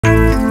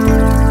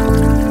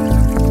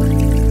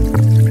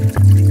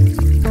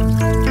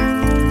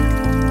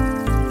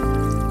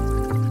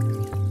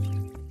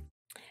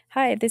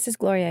Hi, this is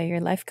Gloria, your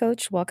life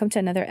coach. Welcome to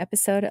another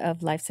episode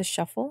of Life's a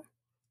Shuffle.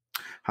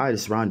 Hi,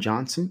 this is Ron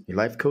Johnson, your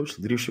life coach,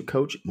 leadership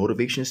coach,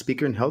 motivation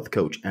speaker, and health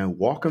coach, and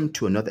welcome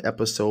to another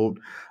episode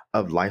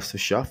of Life's a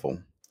Shuffle.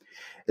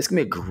 It's going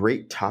to be a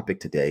great topic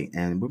today,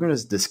 and we're going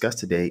to discuss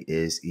today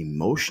is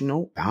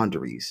emotional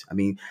boundaries. I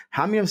mean,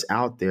 how many of us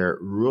out there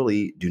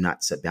really do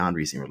not set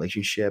boundaries in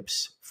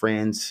relationships,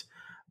 friends,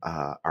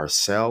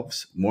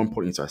 ourselves? More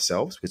importantly, it's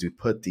ourselves because we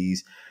put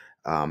these.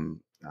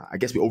 I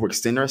guess we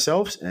overextend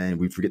ourselves and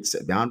we forget to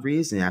set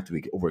boundaries, and after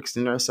we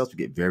overextend ourselves, we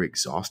get very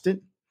exhausted.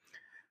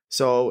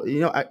 So,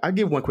 I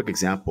give one quick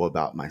example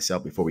about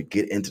myself before we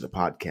get into the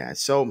podcast.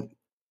 So,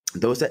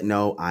 those that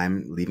know,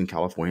 I'm leaving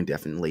California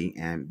definitely,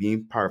 and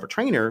being part of a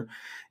trainer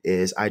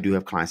is I do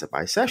have clients that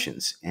buy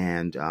sessions.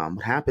 And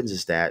what happens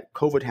is that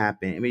COVID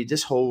happened. I mean,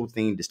 this whole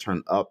thing just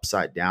turned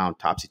upside down,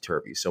 topsy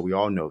turvy. So we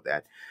all know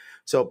that.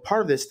 So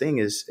part of this thing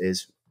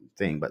is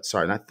thing, but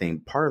sorry, not thing.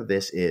 Part of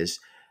this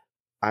is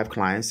I have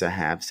clients that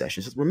have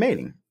sessions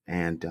remaining.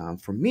 And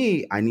for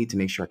me, I need to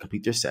make sure I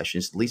complete their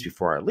sessions at least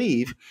before I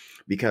leave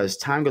because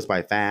time goes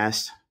by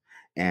fast.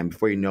 And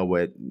before you know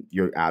it,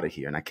 you're out of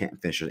here and I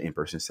can't finish the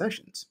in-person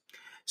sessions.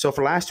 So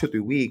for the last 2 or 3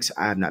 weeks,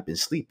 I have not been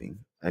sleeping.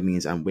 That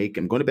means I'm going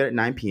to bed at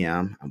 9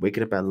 p.m. I'm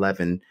waking up at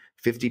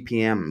 11:50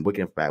 p.m. I'm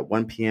waking up at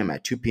 1 p.m.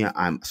 At 2 p.m.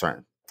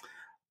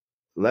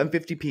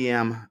 11:50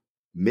 p.m.,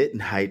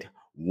 midnight,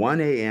 1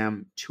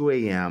 a.m., 2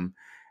 a.m.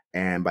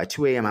 And by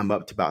 2 a.m., I'm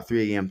up to about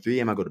 3 a.m. 3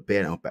 a.m., I go to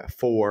bed. I'm up at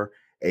 4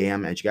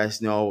 a.m. As you guys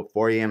know,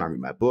 4 a.m., I read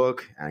my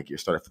book and I get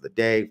started for the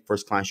day.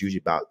 First client's usually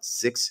about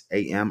 6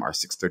 a.m. or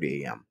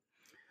 6:30 a.m.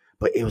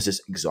 But it was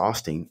just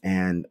exhausting.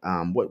 And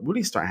what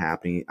really started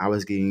happening, I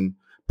was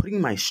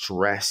putting my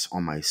stress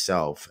on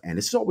myself. And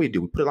this is what we do.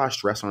 We put a lot of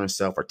stress on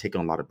ourselves or take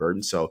on a lot of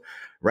burden. So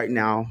right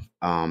now,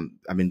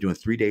 I've been doing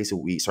 7 days a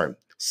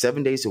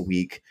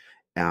week.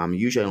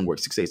 Usually I don't work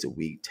 6 days a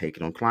week,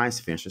 taking on clients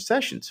to finish their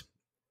sessions.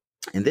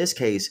 In this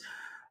case,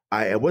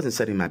 I wasn't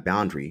setting my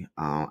boundary.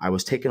 I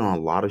was taking on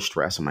a lot of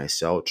stress on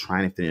myself,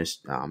 trying to finish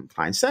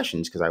client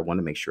sessions because I want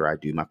to make sure I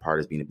do my part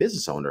as being a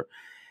business owner.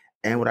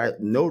 And what I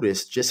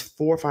noticed just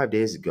 4 or 5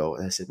 days ago,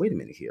 I said, wait a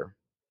minute here.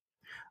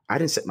 I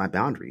didn't set my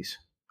boundaries.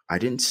 I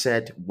didn't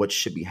set what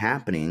should be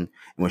happening and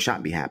what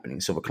shouldn't be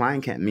happening. So if a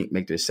client can't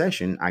make their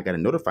session, I got to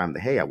notify them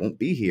that, hey, I won't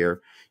be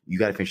here. You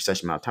got to finish your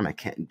session amount of time. I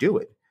can't do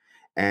it.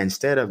 And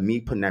instead of me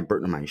putting that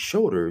burden on my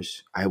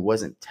shoulders, I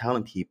wasn't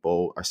telling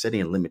people or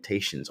setting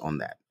limitations on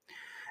that.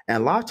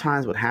 And a lot of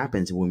times what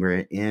happens when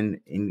we're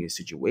in a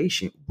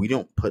situation, we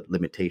don't put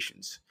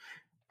limitations.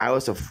 I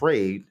was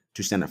afraid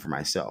to stand up for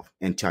myself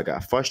until I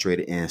got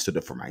frustrated and stood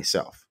up for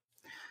myself.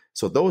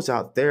 So those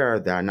out there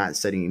that are not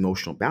setting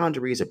emotional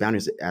boundaries or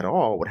boundaries at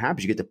all, what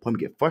happens? You get to the point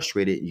where you get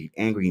frustrated, you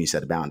get angry, and you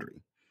set a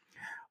boundary.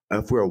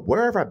 If we're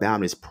aware of our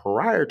boundaries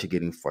prior to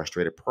getting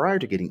frustrated, prior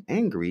to getting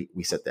angry,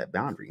 we set that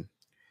boundary.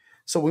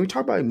 So when we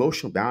talk about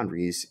emotional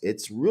boundaries,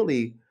 it's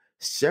really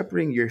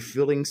separating your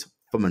feelings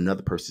from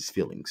another person's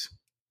feelings.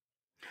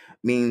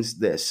 Means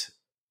this: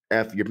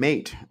 if your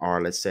mate,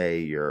 or let's say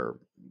your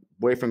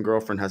boyfriend,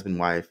 girlfriend, husband,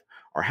 wife,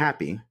 are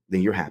happy,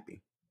 then you're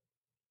happy,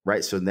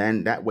 right? So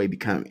then that way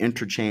become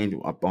interchange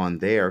upon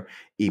their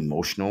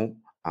emotional,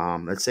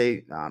 let's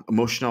say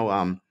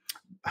emotional.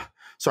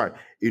 Sorry,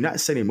 you're not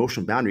setting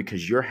emotional boundary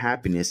because your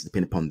happiness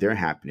depends upon their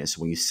happiness.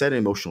 When you set an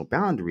emotional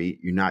boundary,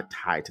 you're not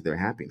tied to their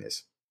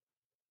happiness,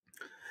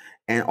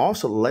 and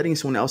also letting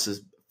someone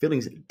else's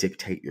feelings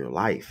dictate your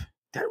life.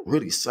 That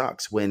really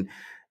sucks. When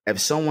if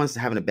someone's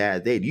having a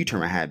bad day, you turn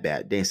around and have a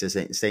bad day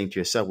instead of saying to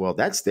yourself, well,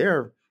 that's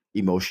their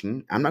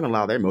emotion. I'm not going to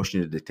allow their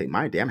emotion to dictate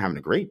my day. I'm having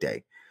a great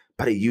day.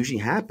 But it usually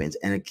happens.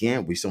 And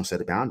again, we don't set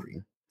a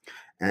boundary.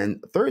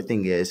 And the third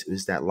thing is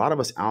that a lot of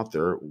us out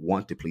there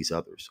want to please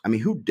others. I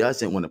mean, who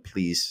doesn't want to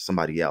please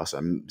somebody else? I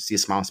mean, see a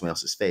smile on somebody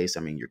else's face.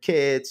 I mean, your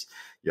kids,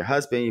 your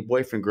husband, your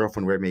boyfriend,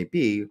 girlfriend, wherever it may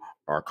be,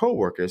 or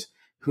coworkers.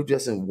 Who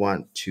doesn't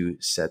want to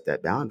set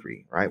that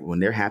boundary, right? When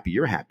they're happy,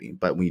 you're happy.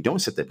 But when you don't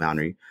set that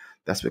boundary,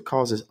 that's what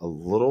causes a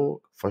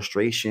little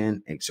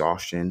frustration,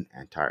 exhaustion,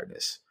 and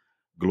tiredness.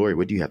 Gloria,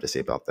 what do you have to say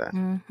about that?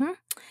 hmm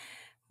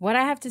What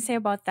I have to say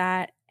about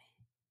that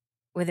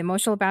with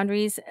emotional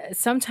boundaries,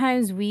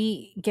 sometimes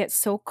we get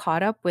so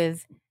caught up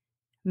with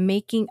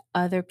making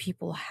other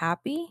people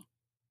happy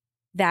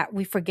that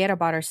we forget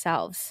about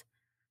ourselves.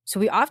 So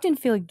we often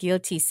feel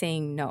guilty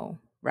saying no,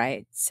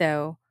 right?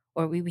 So,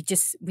 or we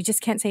just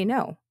can't say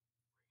no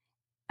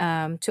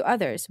to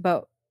others.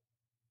 But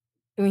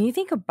when you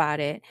think about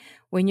it,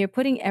 when you're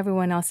putting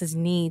everyone else's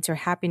needs or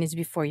happiness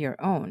before your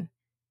own,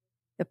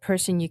 the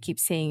person you keep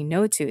saying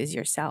no to is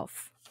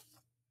yourself,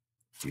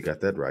 You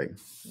got that right.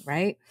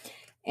 right?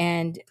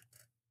 And,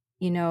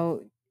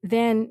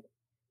 then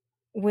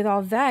with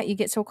all that, you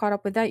get so caught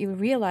up with that, you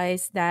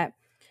realize that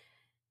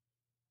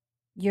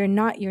you're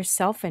not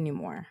yourself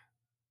anymore.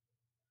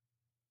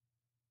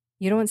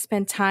 You don't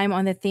spend time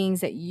on the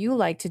things that you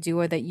like to do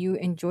or that you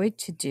enjoy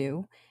to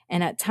do.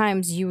 And at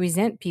times you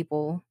resent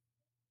people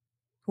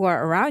who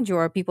are around you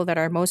or people that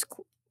are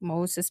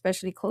most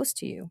especially close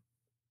to you.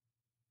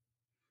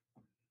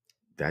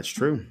 That's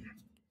true.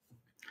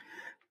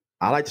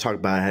 I like to talk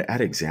about. I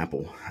had an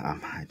example.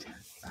 I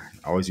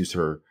always use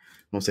her.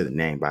 I won't say the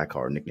name, but I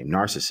call her nickname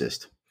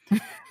narcissist.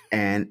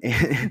 And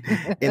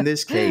in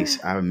this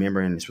case, I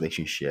remember in this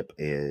relationship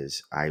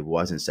is I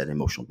wasn't setting an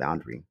emotional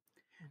boundary.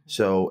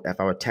 So if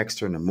I would text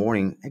her in the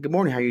morning, "Hey, good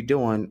morning, how you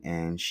doing?"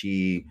 and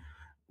she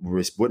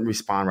wouldn't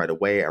respond right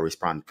away, I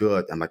respond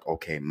good. I'm like,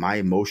 okay, my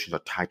emotions are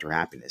tied to her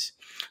happiness.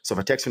 So if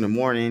I text her in the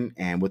morning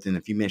and within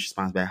a few minutes she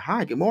responds back,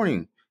 "Hi, good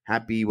morning,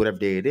 happy whatever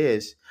day it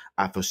is,"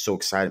 I feel so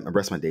excited. The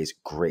rest of my day is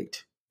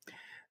great.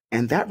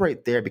 And that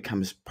right there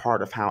becomes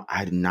part of how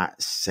I did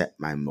not set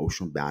my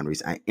emotional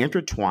boundaries. I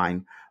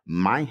intertwine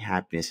my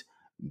happiness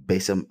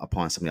based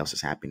upon somebody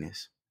else's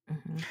happiness.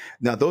 Mhm.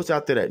 Now, those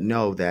out there that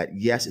know that,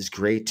 yes, it's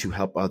great to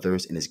help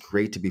others and it's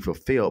great to be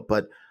fulfilled,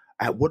 but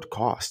at what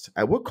cost?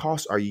 At what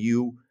cost are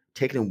you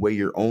taking away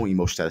your own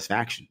emotional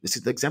satisfaction? This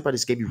is the example I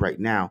just gave you right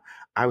now.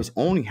 I was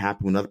only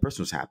happy when another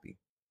person was happy.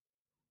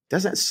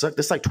 Doesn't that suck?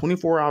 That's like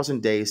 24 hours a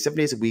day, 7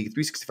 days a week,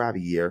 365 a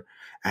year.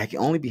 I can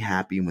only be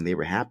happy when they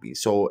were happy.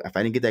 So if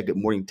I didn't get that good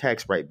morning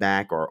text right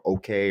back or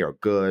okay or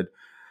good,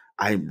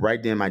 I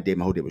right then my day,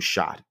 my whole day was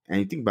shot. And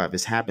you think about it, if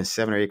this happens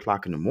 7 or 8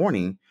 o'clock in the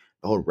morning,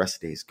 the whole rest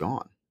of the day is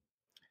gone.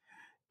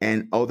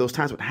 And all those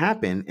times would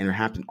happen, and it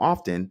happened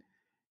often.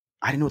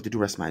 I didn't know what to do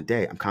the rest of my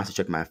day. I'm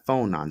constantly checking my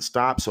phone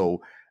nonstop.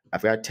 So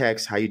if I got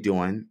text, "How you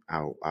doing?"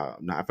 If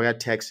I got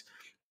text,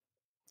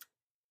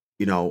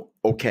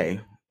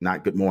 okay,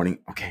 not good morning.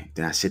 Okay,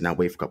 then I sit and I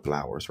wait for a couple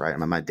hours. Right,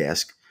 I'm at my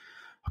desk.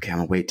 Okay, I'm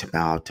gonna wait till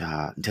about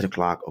 10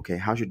 o'clock. Okay,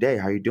 how's your day?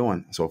 How you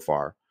doing so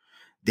far?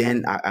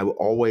 Then I will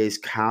always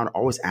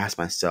ask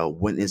myself,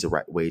 when is the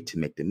right way to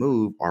make the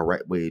move or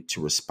right way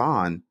to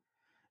respond?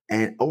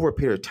 And over a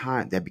period of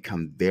time, that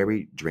become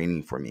very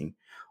draining for me.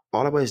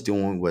 All I was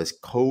doing was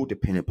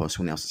codependent upon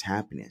someone else's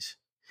happiness.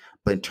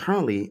 But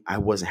internally, I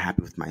wasn't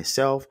happy with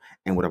myself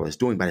and what I was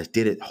doing, but I just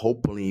did it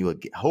hoping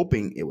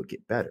it would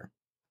get better.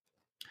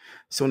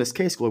 So in this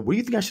case, Lord, what do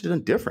you think I should have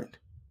done different?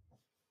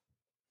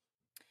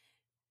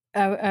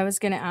 I was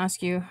going to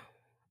ask you,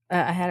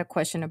 I had a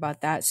question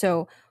about that.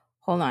 So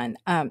hold on.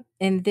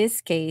 In this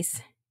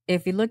case,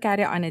 if you look at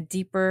it on a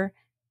deeper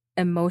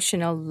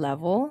emotional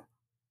level,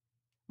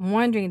 I'm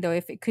wondering though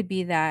if it could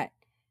be that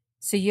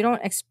so you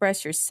don't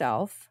express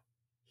yourself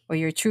or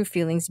your true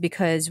feelings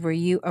because were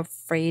you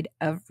afraid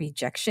of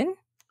rejection?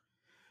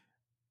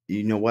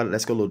 You know what?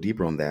 Let's go a little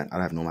deeper on that.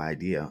 I have no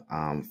idea.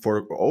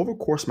 For over the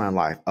course of my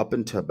life, up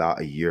until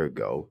about a year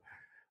ago,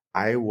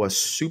 I was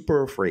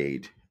super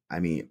afraid, I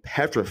mean,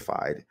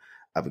 petrified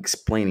of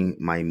explaining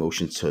my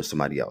emotions to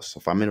somebody else. So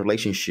if I'm in a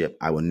relationship,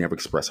 I will never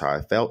express how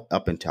I felt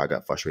up until I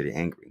got frustrated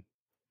and angry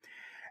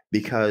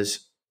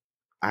because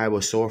I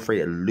was so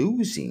afraid of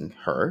losing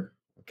her.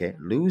 Okay,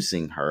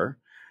 losing her,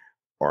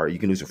 or you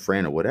can lose a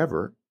friend or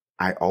whatever.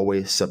 I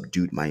always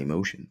subdued my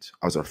emotions.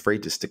 I was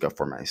afraid to stick up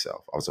for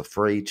myself. I was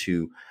afraid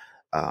to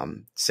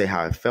say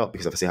how I felt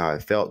because if I say how I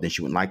felt, then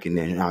she wouldn't like it, and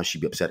then now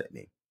she'd be upset at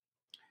me.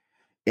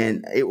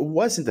 And it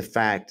wasn't the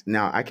fact.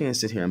 Now I can't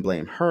sit here and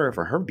blame her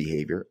for her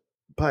behavior,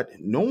 but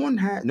no one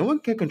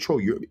can control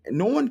you.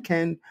 No one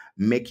can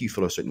make you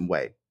feel a certain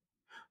way.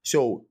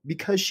 So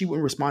because she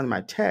wouldn't respond to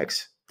my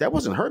text, that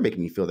wasn't her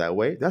making me feel that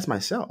way. That's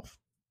myself.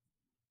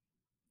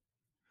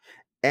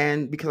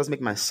 And because I was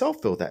making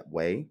myself feel that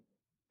way,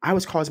 I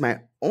was causing my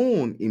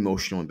own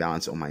emotional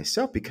imbalance on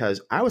myself because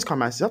I was causing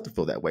myself to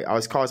feel that way. I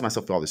was causing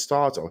myself to all these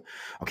thoughts or,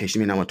 okay, she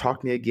may not want to talk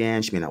to me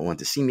again. She may not want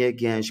to see me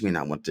again. She may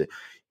not want to,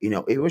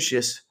 it was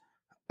just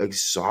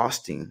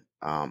exhausting.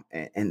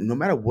 And no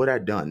matter what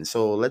I'd done.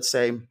 So let's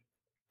say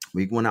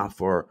we went out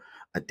for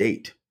a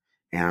date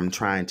and I'm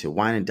trying to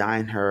wine and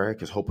dine her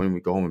because hoping we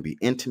go home and be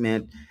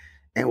intimate.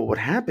 And what would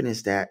happen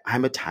is that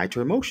I'm a tied to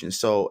her emotions.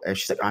 So if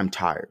she's like, "I'm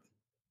tired,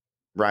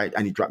 right?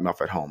 I need to drop me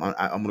off at home. I'm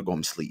going to go home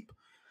and sleep."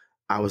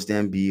 I was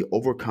then be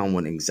overcome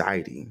with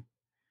anxiety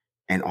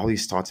and all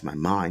these thoughts in my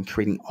mind,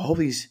 creating all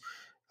these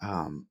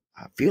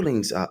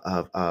feelings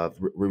of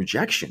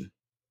rejection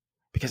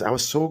because I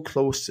was so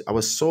close. I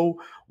was so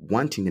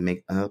wanting to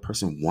make another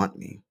person want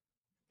me.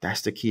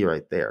 That's the key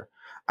right there.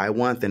 I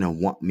want them to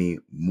want me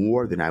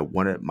more than I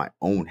wanted my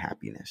own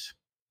happiness.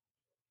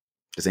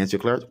 Does that answer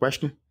your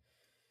question?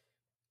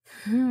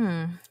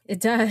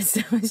 It does.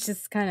 I was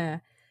just kind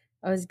of,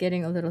 I was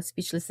getting a little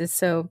speechless.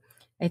 So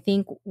I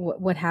think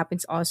what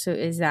happens also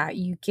is that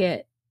you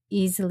get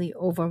easily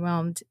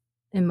overwhelmed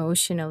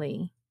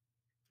emotionally.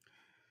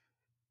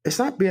 It's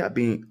not about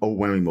being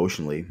overwhelmed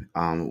emotionally.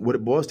 What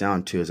it boils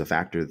down to is a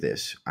factor of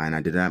this, and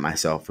I did that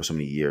myself for so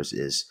many years,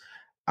 is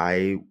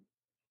I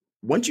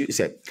once you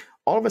say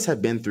all of us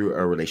have been through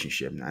a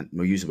relationship, and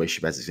we'll use a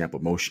relationship as an example,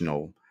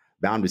 emotional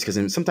boundaries,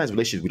 because sometimes in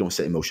relationships we don't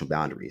set emotional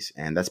boundaries,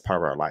 and that's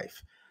part of our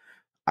life.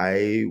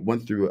 I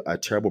went through a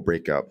terrible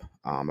breakup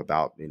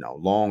about a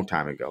long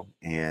time ago,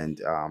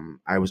 and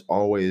I was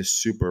always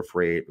super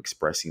afraid of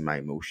expressing my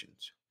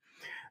emotions,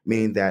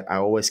 meaning that I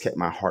always kept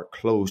my heart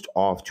closed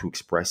off to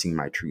expressing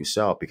my true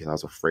self because I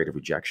was afraid of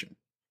rejection.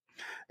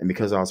 And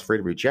because I was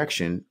afraid of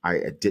rejection, I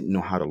didn't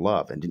know how to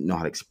love and didn't know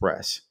how to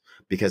express.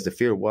 Because the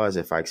fear was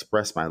if I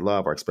expressed my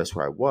love or expressed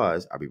who I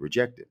was, I'd be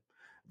rejected.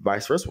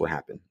 Vice versa would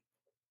happen.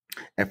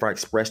 if I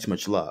express too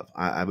much love.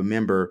 I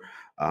remember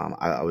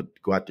I would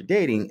go out to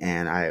dating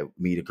and I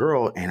meet a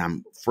girl, and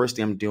I'm first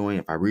thing I'm doing,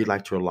 if I really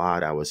liked her a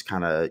lot, I was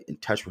kind of in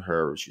touch with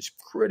her, she's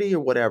pretty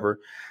or whatever.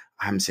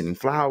 I'm sending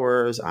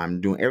flowers.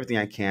 I'm doing everything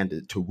I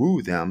can to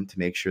woo them to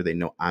make sure they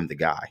know I'm the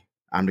guy.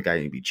 I'm the guy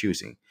you need to be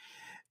choosing.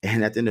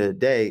 And at the end of the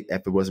day,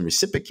 if it wasn't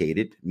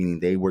reciprocated,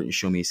 meaning they weren't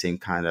showing me the same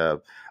kind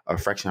of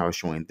affection I was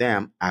showing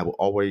them, I would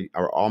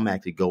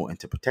automatically go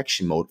into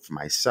protection mode for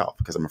myself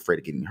because I'm afraid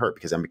of getting hurt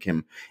because I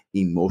became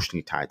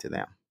emotionally tied to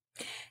them.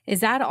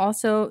 Does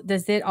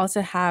it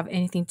also have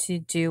anything to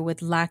do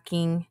with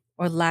lacking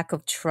or lack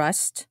of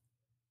trust?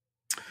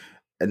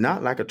 And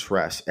not lack of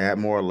trust, add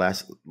more or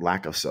less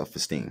lack of self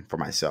esteem for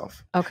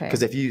myself.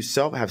 Because Okay. if you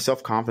have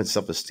self confidence,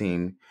 self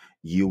esteem,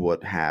 you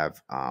would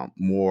have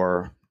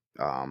more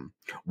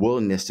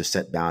willingness to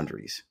set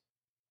boundaries.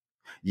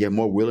 You have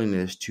more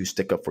willingness to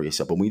stick up for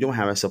yourself. But when you don't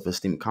have a self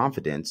esteem,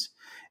 confidence,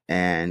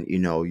 and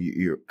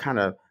you're kind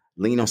of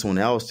leaning on someone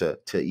else to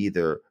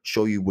either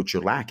show you what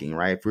you're lacking,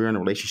 right? If we're in a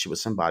relationship with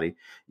somebody,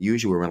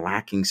 usually we're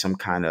lacking some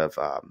kind of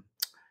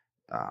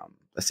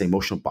let's say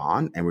emotional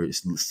bond, and we're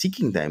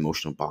seeking that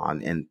emotional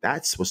bond, and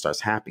that's what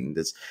starts happening.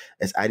 This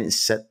as I didn't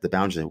set the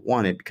boundaries I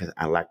wanted because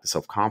I lacked the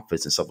self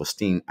confidence and self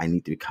esteem I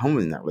need to become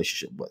in that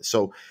relationship with.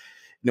 So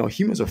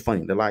humans are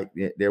funny.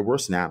 They're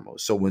worse than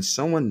animals. So when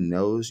someone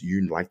knows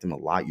you like them a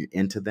lot, you're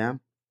into them,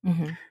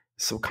 Mhm.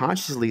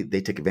 subconsciously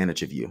they take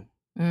advantage of you.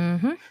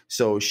 Mhm.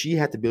 So she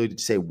had the ability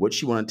to say what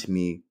she wanted to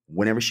me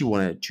whenever she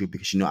wanted to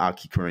because I'll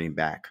keep coming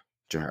back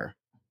to her,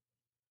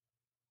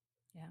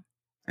 Yeah.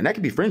 and that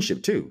could be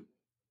friendship too.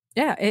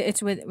 Yeah,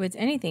 it's with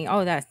anything.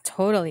 Oh, that's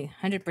totally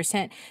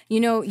 100%. You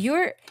know,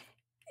 you're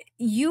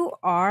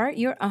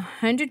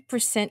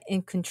 100%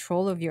 in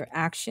control of your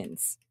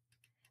actions.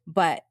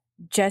 But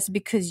just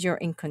because you're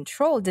in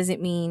control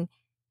doesn't mean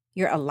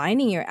you're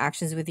aligning your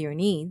actions with your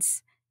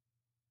needs.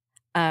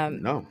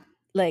 Um No,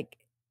 like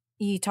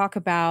you talk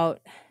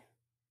about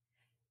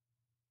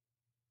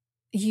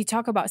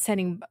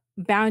setting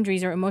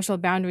boundaries or emotional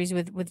boundaries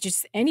with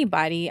just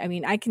anybody. I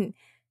mean, I can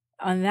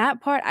on that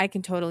part I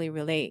can totally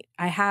relate.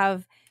 I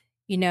have,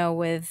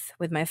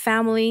 with my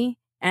family,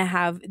 and I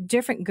have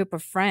different group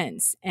of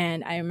friends,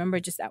 and I remember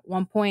just at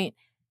one point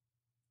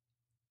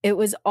it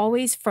was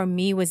always for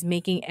me was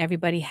making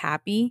everybody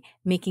happy,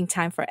 making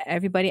time for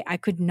everybody. I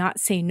could not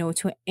say no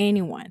to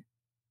anyone.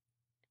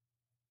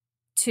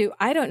 To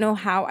I don't know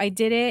how I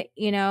did it,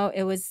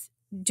 it was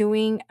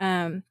doing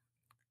I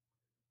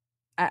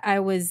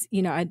was,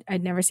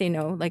 I'd never say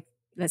no. Like,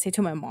 let's say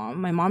to my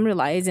mom. My mom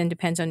relies and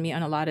depends on me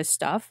on a lot of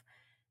stuff.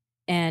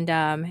 And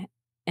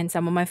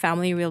some of my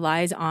family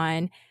relies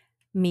on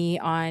me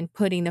on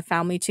putting the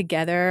family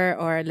together,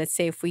 or let's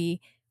say if we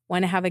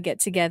want to have a get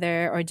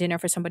together or dinner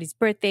for somebody's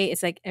birthday,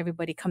 it's like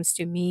everybody comes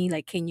to me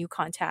like, can you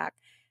contact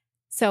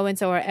so and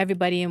so or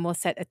everybody, and we'll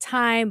set a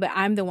time, but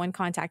I'm the one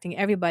contacting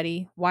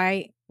everybody.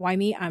 Why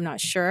me? I'm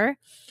not sure.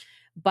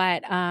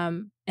 But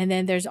and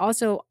then there's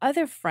also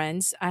other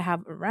friends I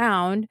have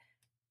around,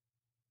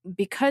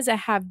 because I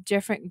have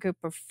different group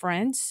of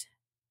friends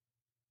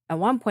at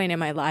one point in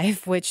my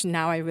life, which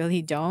now I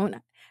really don't.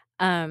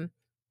 Um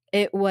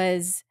it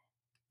was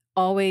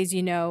always,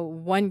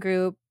 one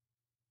group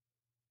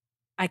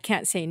I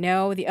can't say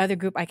no, the other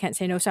group I can't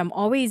say no. So I'm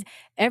always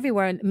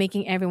everywhere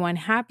making everyone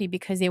happy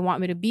because they want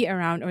me to be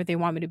around or they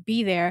want me to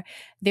be there.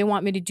 They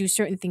want me to do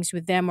certain things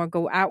with them or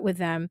go out with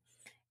them.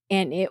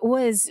 And it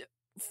was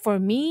for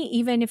me,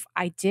 even if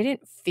I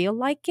didn't feel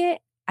like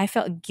it, I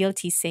felt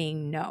guilty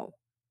saying no.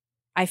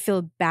 I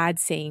feel bad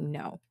saying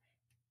no.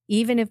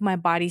 Even if my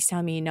body's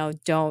telling me, no,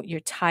 don't, you're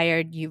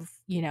tired, you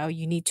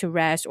need to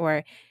rest,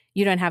 or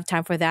you don't have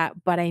time for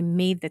that, but I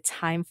made the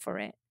time for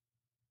it.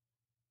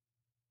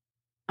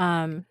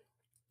 Um,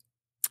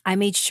 I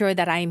made sure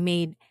that I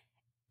made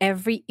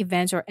every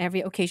event or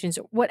every occasions,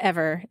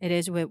 whatever it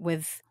is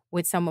with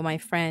some of my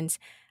friends,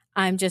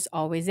 I'm just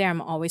always there.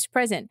 I'm always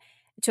present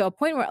to a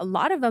point where a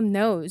lot of them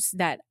knows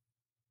that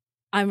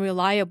I'm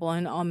reliable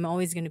and I'm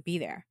always going to be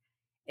there.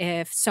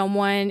 If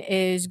someone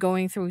is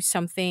going through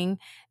something,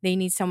 they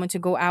need someone to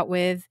go out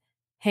with,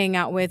 hang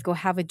out with, go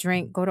have a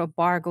drink, go to a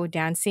bar, go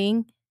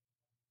dancing,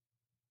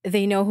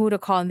 they know who to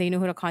call and they know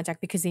who to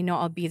contact because they know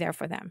I'll be there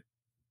for them.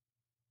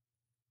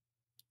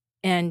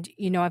 And,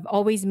 I've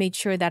always made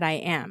sure that I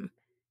am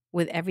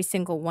with every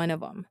single one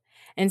of them.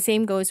 And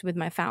same goes with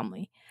my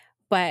family.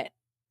 But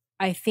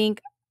I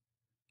think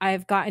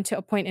I've gotten to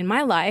a point in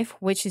my life,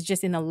 which is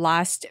just in the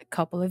last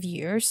couple of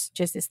years,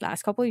 just this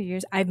last couple of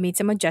years, I've made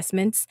some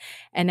adjustments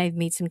and I've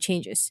made some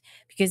changes,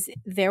 because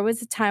there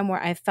was a time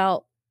where I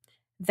felt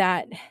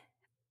that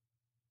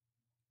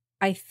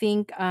I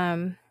think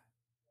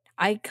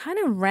I kind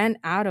of ran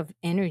out of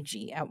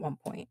energy at one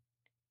point.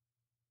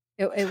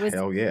 It was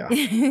hell yeah.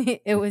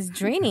 it was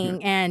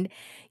draining. And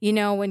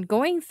when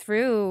going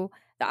through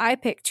the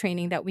IPIC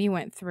training that we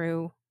went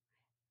through,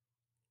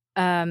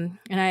 and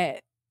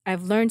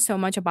I've learned so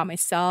much about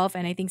myself,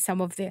 and I think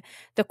some of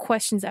the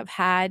questions I've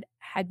had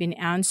been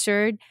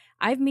answered.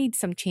 I've made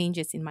some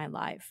changes in my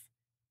life,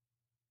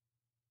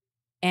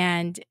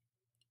 and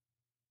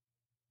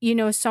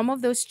some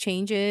of those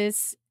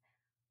changes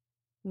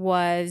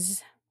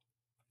was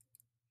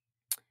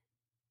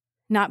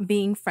not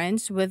being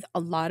friends with a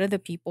lot of the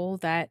people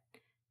that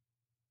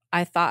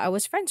I thought I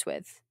was friends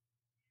with.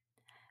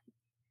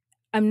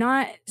 I'm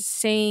not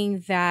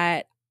saying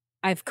that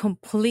I've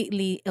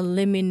completely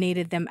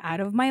eliminated them out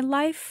of my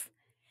life.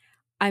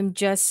 I'm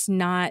just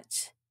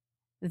not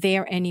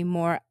there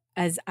anymore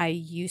as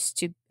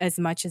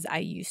much as I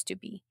used to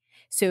be.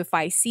 So if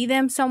I see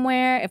them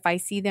somewhere, if I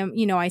see them,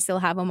 I still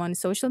have them on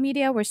social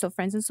media. We're still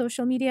friends on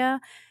social media.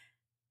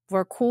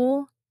 We're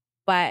cool,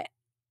 but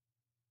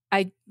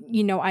I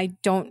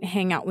don't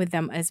hang out with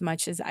them as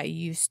much as I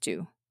used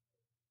to.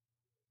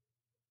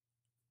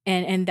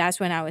 And that's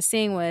when I was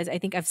saying was, I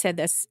think I've said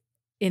this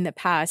in the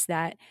past,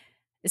 that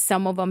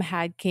some of them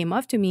had came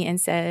up to me and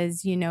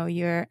says,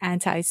 you're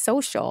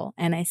antisocial.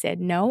 And I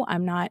said, no,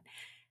 I'm not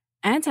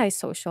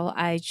antisocial.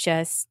 I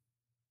just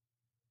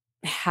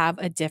have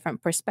a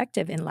different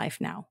perspective in life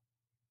now.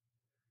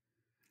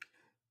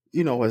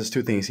 There's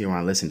two things here when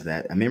I listen to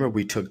that. I remember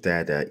we took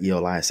that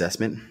ELI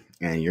assessment,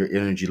 and your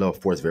energy level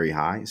 4 is very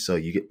high, so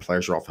you get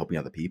pleasure off helping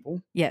other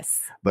people.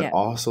 Yes. But Yeah.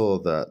 also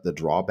the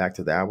drawback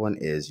to that one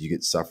is you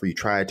get suffer. You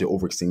try to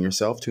overextend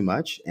yourself too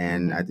much,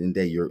 and at the end of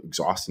the day, you're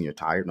exhausted. You're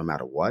tired, no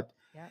matter what.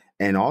 Yeah.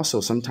 And also,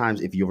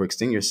 sometimes if you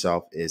overextend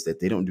yourself, is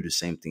that they don't do the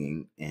same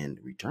thing in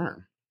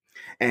return.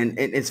 And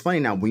it's funny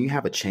now when you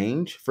have a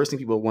change. First thing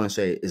people want to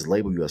say is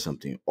label you as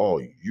something.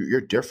 Oh, you're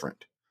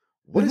different.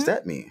 What does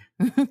that mean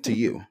to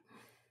you?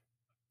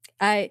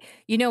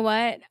 You know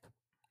what?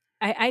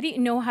 I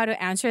didn't know how to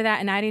answer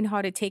that, and I didn't know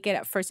how to take it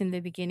at first in the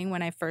beginning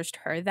when I first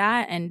heard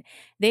that. And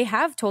they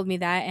have told me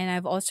that, and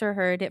I've also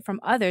heard it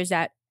from others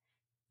that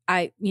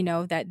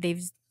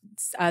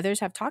others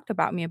have talked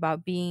about me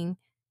about being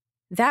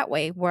that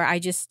way, where I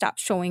just stopped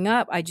showing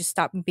up. I just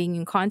stopped being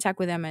in contact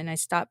with them, and I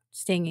stopped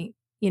staying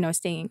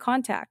in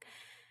contact.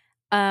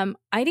 I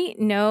didn't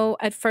know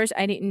at first.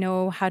 I didn't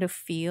know how to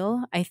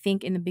feel. I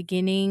think in the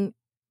beginning,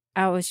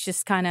 I was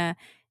just kind of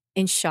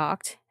in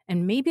shocked,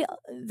 and maybe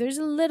there's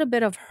a little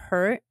bit of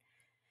hurt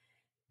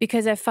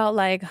because I felt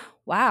like,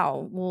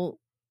 wow, well,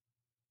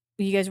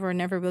 you guys were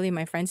never really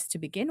my friends to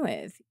begin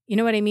with. You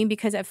know what I mean?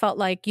 Because I felt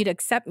like you'd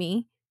accept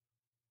me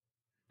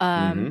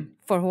Mm-hmm.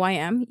 for who I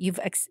am.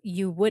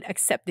 You would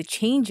accept the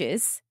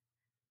changes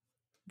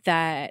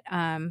that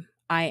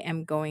I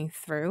am going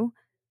through,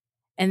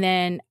 and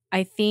then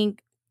I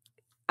think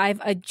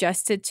I've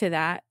adjusted to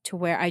that, to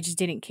where I just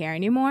didn't care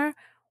anymore,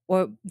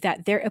 or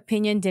that their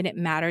opinion didn't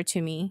matter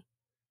to me.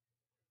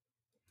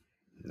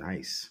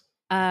 Nice.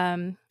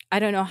 I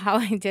don't know how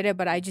I did it,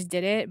 but I just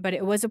did it. But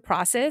it was a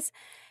process.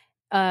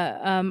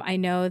 I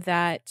know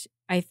that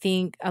I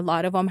think a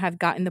lot of them have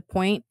gotten the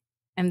point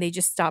and they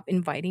just stopped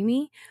inviting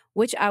me,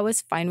 which I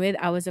was fine with.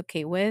 I was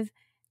okay with.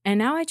 And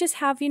now I just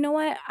have, you know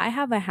what? I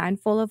have a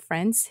handful of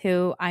friends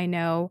who I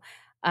know,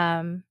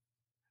 um,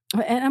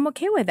 and I'm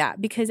okay with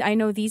that because I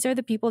know these are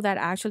the people that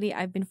actually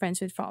I've been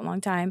friends with for a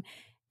long time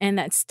and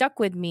that stuck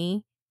with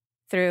me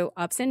through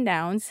ups and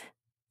downs,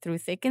 through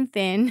thick and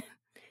thin,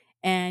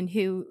 and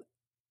who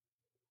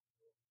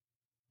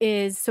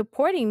is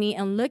supporting me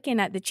and looking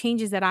at the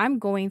changes that I'm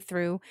going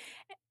through,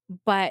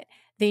 but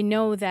they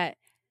know that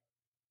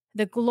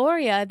the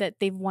Gloria that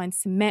they've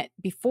once met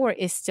before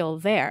is still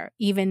there,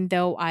 even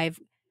though I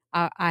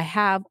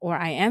have, or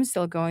I am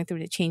still going through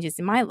the changes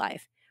in my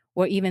life,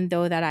 or even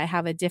though that I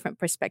have a different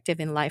perspective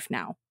in life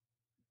now.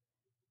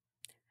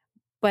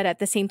 But at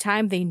the same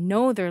time, they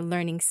know they're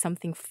learning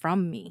something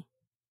from me.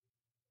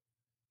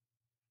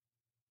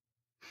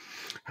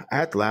 I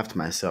have to laugh to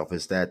myself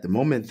is that the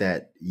moment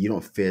that you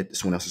don't fit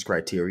someone else's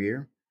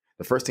criteria,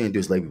 the first thing they do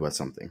is label you as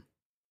something.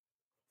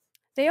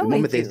 They The always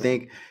moment they do.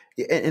 think,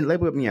 and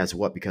label me as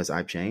what? Because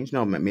I've changed?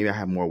 No, maybe I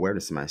have more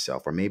awareness to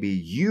myself, or maybe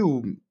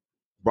you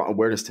brought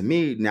awareness to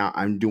me. Now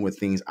I'm doing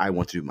things I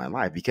want to do in my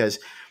life. Because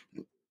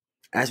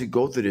as we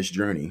go through this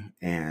journey,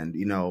 and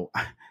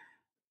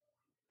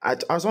I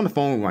was on the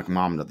phone with my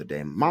mom the other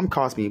day. Mom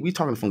calls me. We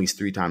talk on the phone at least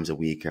 3 times a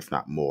week, if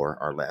not more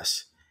or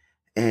less.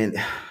 And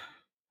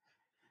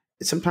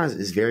sometimes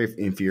it's very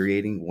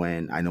infuriating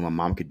when I know my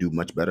mom could do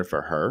much better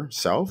for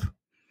herself.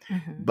 Hmm.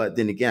 But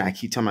then again, I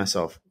keep telling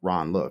myself,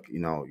 Ron, look,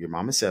 your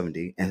mom is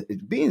 70, and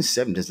being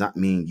 70 does not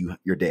mean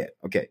you're dead.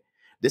 Okay.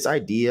 This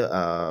idea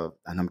of,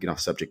 and I'm getting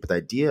off subject, but the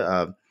idea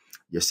of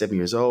you're 7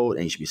 years old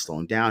and you should be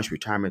slowing down, you should be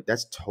retirement,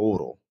 that's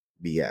total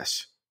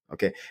BS.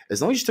 Okay.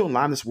 As long as you're still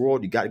alive in this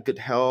world, you got good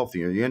health,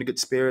 you're in good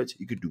spirits,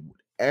 you could do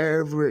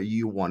whatever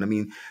you want. I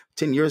mean,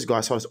 10 years ago,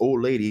 I saw this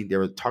old lady, they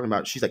were talking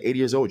about, she's like 80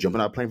 years old,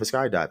 jumping out of a plane for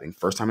skydiving,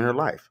 first time in her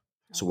life.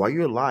 Oh, So while wow.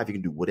 you're alive, you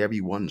can do whatever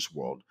you want in this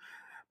world.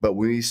 But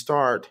when we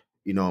start,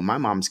 in my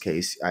mom's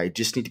case, I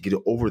just need to get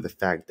over the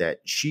fact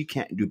that she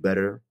can't do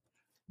better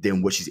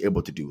than what she's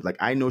able to do. Like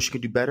I know she can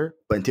do better,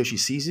 but until she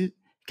sees it,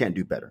 can't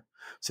do better.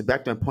 So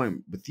back to my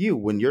point with you,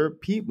 when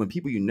when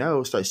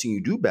people start seeing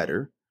you do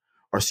better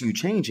or see you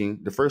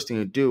changing, the first thing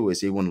to do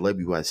is they want to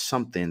label you as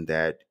something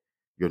that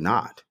you're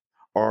not.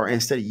 Or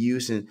instead of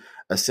using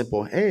a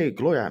simple, "Hey,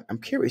 Gloria, I'm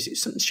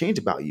curious, something's changed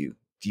about you."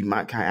 you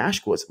might kind of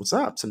ask what's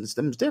up.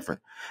 Something's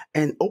different,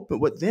 and open.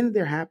 What then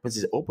there happens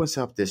is it opens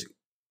up this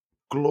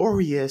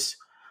glorious,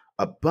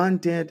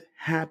 abundant,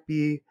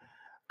 happy,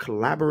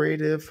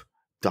 collaborative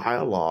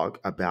dialogue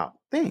about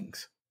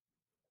things.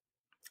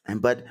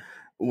 And but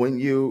when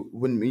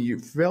you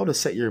fail to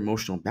set your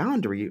emotional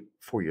boundary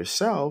for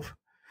yourself,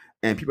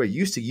 and people are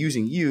used to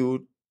using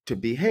you to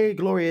be, hey,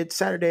 Gloria, it's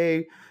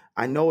Saturday.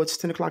 I know it's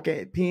 10 o'clock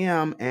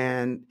p.m.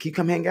 and can you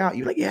come hang out?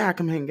 You're like, yeah,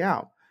 come hang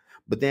out.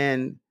 But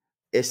then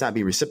it's not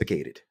being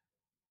reciprocated.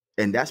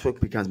 And that's what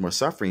becomes more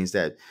suffering is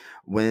that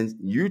when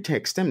you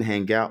text them to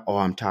hang out, oh,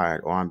 I'm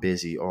tired, or I'm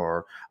busy,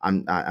 or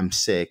I'm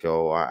sick,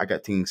 or I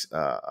got things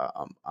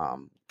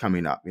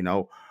coming up,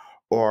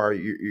 or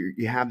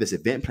you have this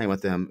event plan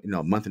with them,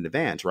 a month in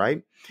advance,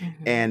 right? Hmm.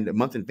 And the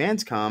month in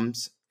advance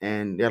comes,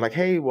 and they're like,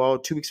 "Hey, well,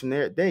 2 weeks from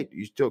there, date,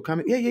 you still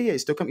coming? Yeah, yeah, yeah,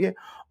 still coming. Yeah.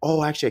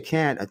 Oh, actually, I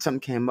can't. Something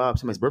came up,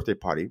 somebody's birthday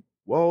party.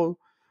 Well,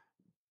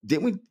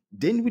 didn't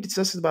we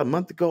discuss this about a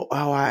month ago?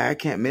 Oh, I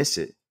can't miss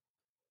it.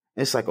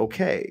 And it's like,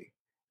 okay,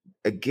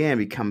 again,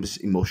 becomes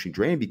emotionally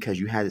draining because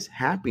you had this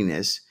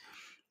happiness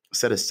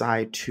set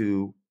aside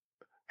to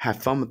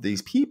have fun with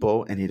these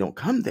people, and they don't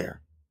come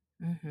there,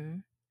 Hmm.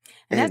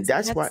 And and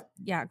that's why. that's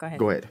yeah, go ahead.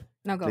 Go ahead.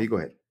 No, No, go. you go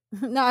ahead.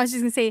 No, I was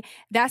just gonna say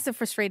that's the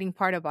frustrating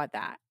part about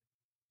that.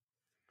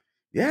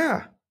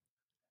 Yeah.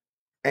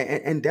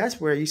 And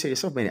that's where you say to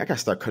yourself, man, I got to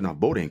start cutting off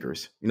boat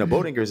anchors.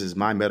 Boat anchors is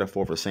my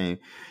metaphor for saying,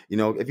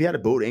 if you had a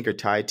boat anchor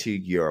tied to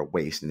your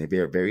waist and they're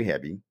very, very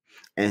heavy,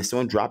 and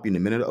someone drop you in the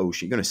middle of the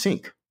ocean, you're going to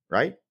sink,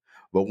 right?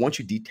 But once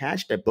you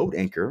detach that boat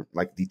anchor,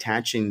 like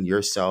detaching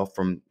yourself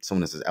from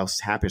someone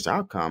else's happiness or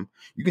outcome,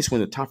 you can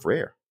swim to the top for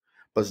air.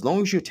 But as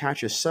long as you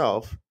attach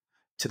yourself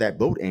to that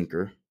boat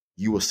anchor,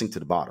 you will sink to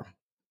the bottom.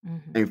 Hmm.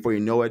 And before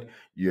you know it,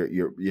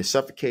 you're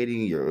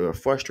suffocating, you're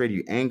frustrated,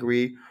 you're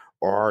angry,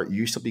 or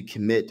you simply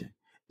commit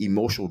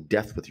emotional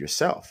death with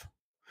yourself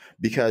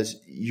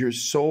because you're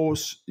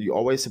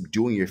always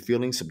subduing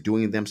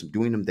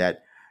them that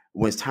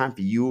when it's time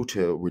for you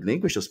to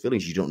relinquish those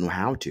feelings, you don't know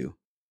how to,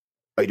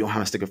 or you don't know how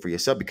to stick up for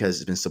yourself because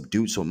it's been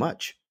subdued so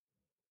much.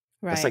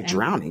 That's Right. like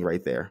drowning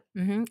right there.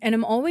 And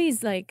I'm always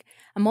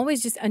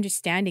just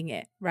understanding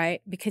it,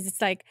 right? Because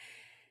it's like,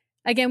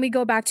 again, we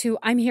go back to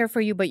I'm here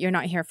for you, but you're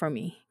not here for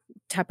me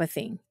type of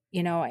thing,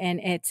 and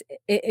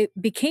it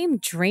became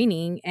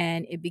draining,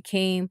 and it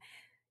became,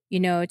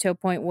 to a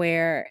point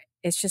where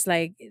it's just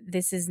like,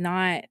 this is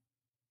not,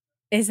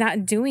 it's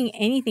not doing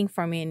anything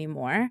for me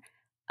anymore.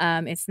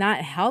 It's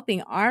not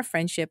helping our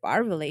friendship,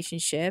 our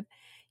relationship,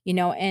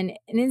 and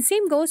the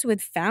same goes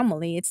with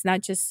family. It's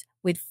not just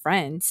with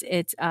friends.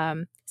 It's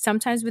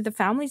sometimes with the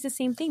family is the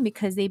same thing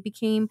because they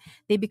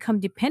become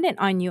dependent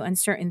on you on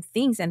certain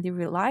things, and they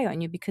rely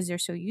on you because they're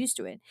so used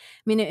to it.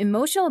 I mean,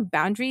 emotional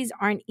boundaries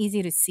aren't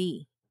easy to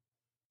see.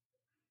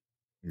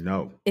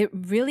 No, It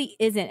really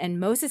isn't, and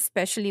most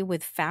especially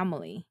with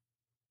family.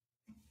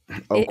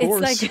 of It's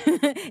like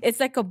course. it's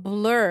like a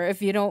blur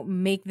if you don't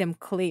make them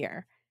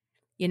clear.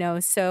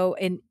 So,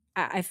 and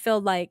I feel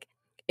like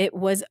it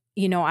was,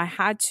 I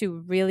had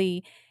to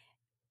really,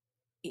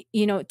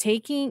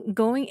 taking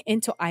going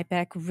into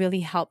IPEC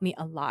really helped me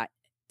a lot,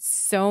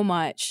 so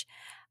much.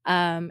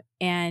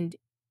 And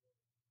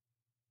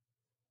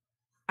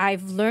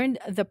I've learned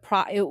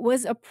it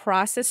was a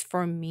process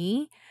for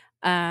me.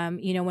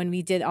 When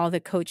we did all the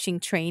coaching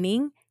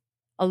training,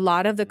 a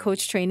lot of the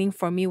coach training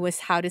for me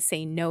was how to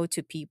say no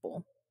to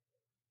people.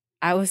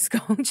 I was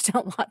coached a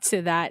lot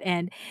to that,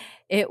 and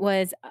it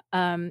was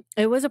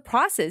a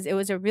process. It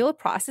was a real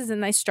process,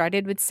 and I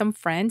started with some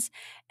friends,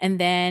 and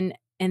then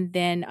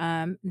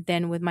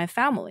with my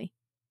family.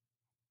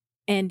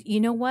 And you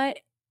know what?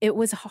 It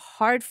was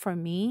hard for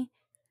me,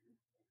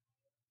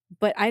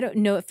 but I don't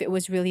know if it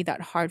was really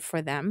that hard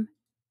for them.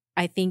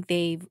 I think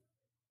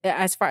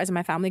as far as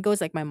my family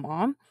goes, like my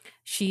mom,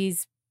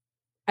 she's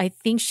I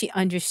think she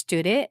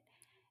understood it,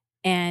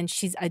 and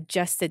she's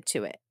adjusted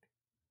to it.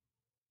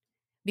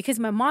 Because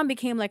my mom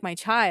became like my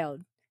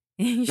child.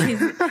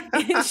 she's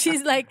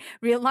she's like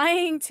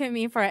relying to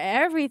me for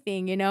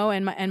everything,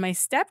 and my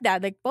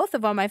stepdad, like both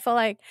of them, I feel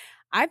like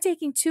I'm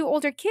taking two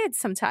older kids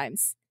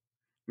sometimes,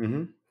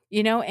 Hmm.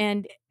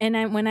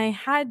 when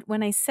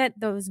I set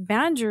those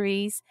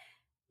boundaries,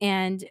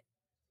 and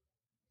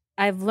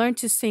I've learned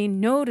to say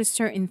no to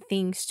certain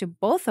things to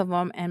both of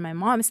them and my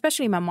mom,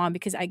 especially my mom,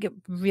 because I get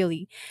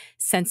really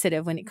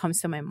sensitive when it comes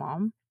to my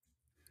mom.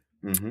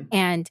 Hmm.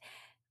 And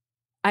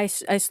I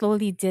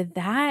slowly did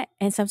that.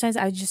 And sometimes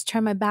I just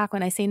turn my back.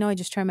 When I say no, I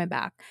just turn my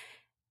back.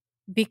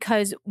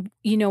 Because,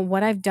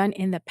 what I've done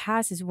in the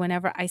past is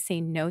whenever I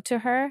say no to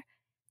her,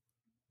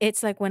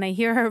 it's like when I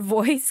hear her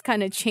voice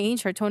kind of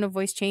change, her tone of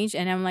voice change,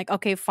 and I'm like,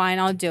 okay, fine,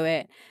 I'll do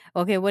it.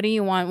 Okay, what do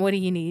you want? What do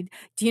you need?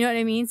 Do you know what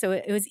I mean? So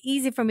it was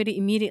easy for me to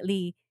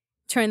immediately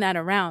turn that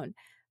around.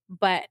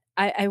 But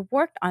I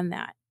worked on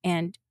that,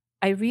 and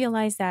I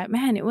realized that,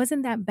 man, it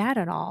wasn't that bad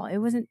at all. It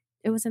wasn't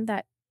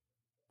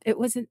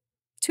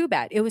too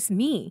bad. It was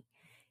me.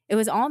 It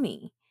was all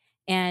me.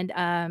 And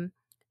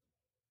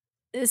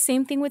the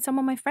same thing with some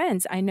of my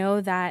friends. I know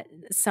that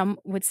some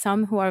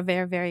who are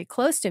very, very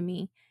close to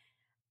me,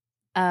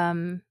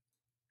 um,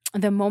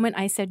 the moment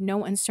I said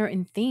no on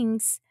certain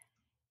things,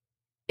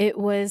 it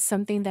was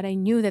something that I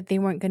knew that they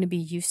weren't going to be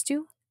used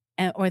to,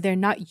 or they're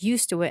not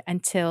used to it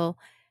until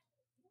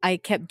I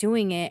kept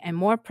doing it and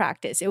more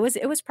practice. It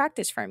was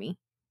practice for me.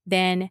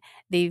 Then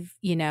they've,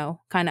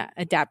 kind of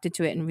adapted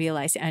to it and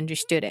realized I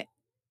understood it.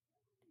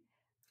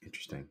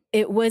 Interesting.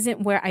 It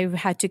wasn't where I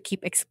had to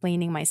keep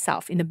explaining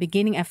myself. In the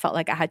beginning, I felt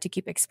like I had to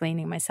keep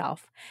explaining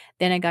myself.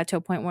 Then I got to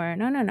a point where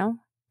no, no, no.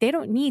 They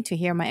don't need to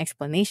hear my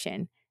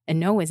explanation. A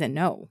no is a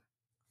no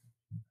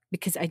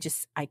because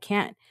I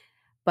can't.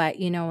 But,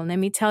 let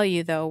me tell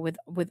you though,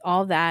 with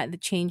all that, the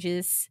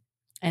changes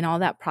and all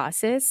that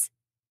process,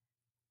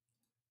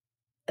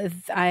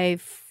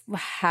 I've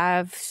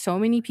have so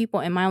many people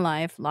in my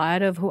life, a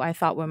lot of who I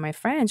thought were my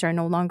friends are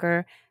no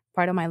longer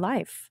part of my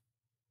life.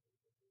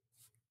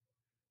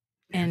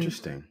 And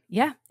Interesting.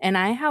 yeah, and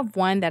I have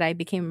one that I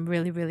became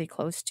really, really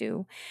close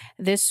to.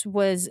 This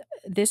was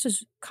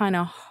kind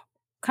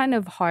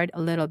of hard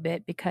a little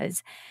bit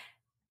because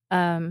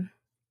um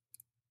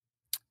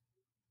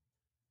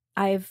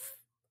I've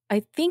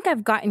I think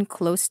I've gotten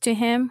close to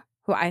him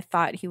who I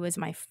thought he was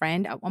my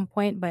friend at one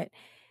point, but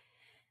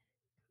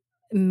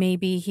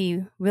maybe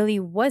he really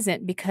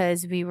wasn't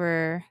because we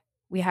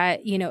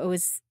had, it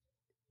was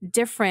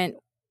different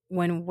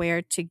when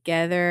we're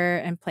together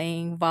and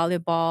playing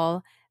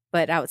volleyball,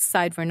 but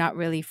outside we're not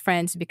really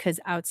friends because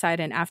outside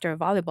and after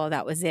volleyball,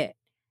 that was it.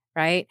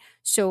 Right.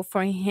 So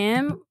for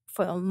him,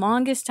 for the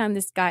longest time,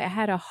 this guy, I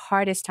had a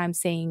hardest time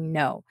saying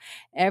no.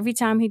 Every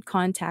time he'd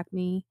contact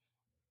me,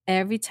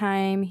 every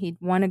time he'd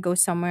want to go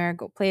somewhere,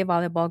 go play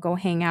volleyball, go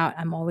hang out,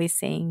 I'm always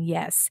saying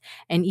yes.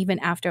 And even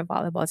after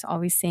volleyball, it's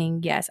always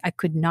saying yes. I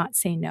could not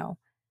say no.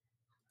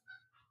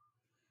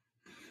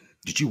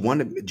 Did you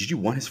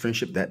want his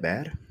friendship that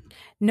bad?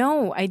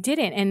 No, I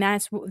didn't, and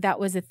that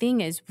was the thing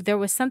is there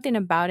was something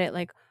about it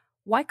like,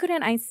 why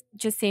couldn't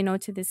just say no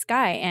to this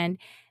guy? And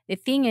the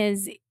thing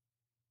is,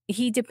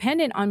 he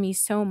depended on me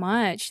so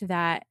much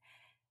that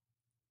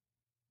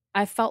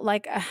I felt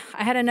like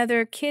I had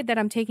another kid that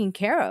I'm taking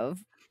care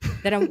of,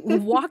 that I'm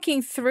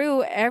walking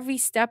through every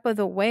step of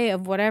the way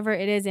of whatever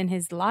it is in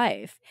his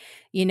life,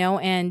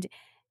 and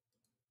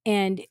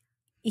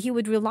he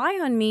would rely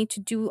on me to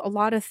do a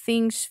lot of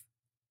things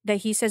that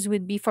he says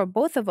would be for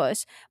both of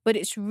us, but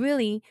it's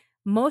really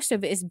most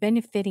of it is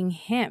benefiting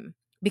him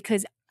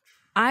because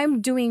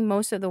I'm doing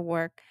most of the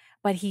work,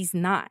 but he's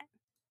not.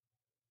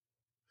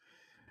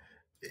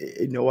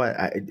 You know what?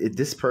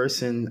 This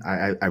person,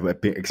 I've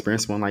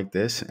experienced one like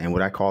this, and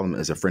what I call them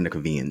is a friend of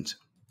convenience.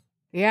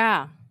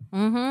 Yeah.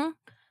 Mhm.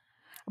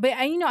 But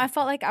I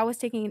felt like I was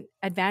taking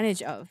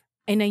advantage of.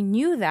 And I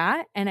knew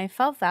that and I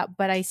felt that,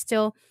 but I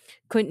still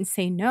couldn't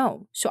say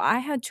no. So I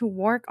had to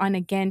work on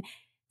again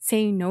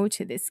saying no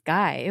to this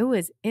guy. It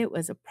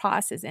was a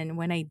process, and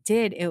when I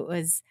did, it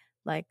was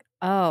like,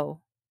 "Oh,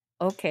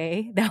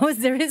 okay." That was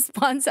the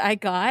response I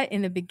got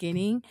in the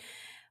beginning.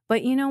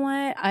 But you know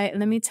what? I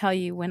Let me tell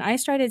you, when I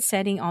started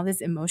setting all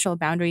these emotional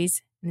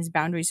boundaries and these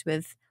boundaries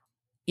with,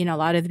 a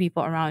lot of the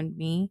people around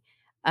me,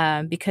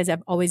 because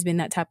I've always been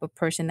that type of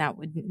person that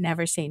would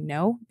never say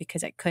no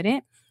because I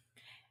couldn't.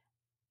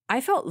 I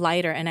felt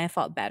lighter and I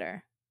felt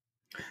better.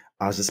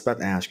 I was just about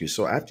to ask you.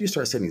 So after you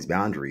start setting these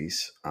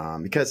boundaries,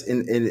 because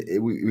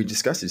we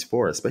discussed this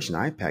before, especially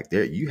in IPAC,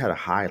 there you had a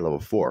high level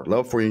four.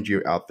 Level four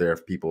energy out there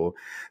for people.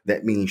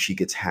 That means she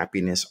gets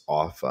happiness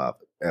off of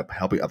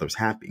helping others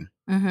happy.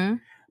 Mm-hmm.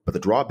 But the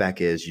drawback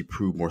is you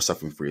prove more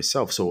suffering for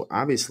yourself. So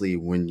obviously,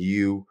 when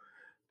you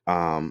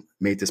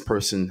made this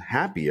person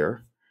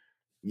happier,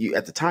 you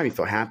at the time you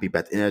felt happy,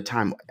 but at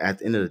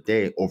the end of the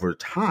day, over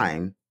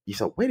time, you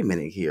felt, wait a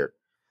minute here,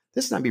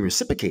 this is not being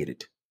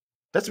reciprocated.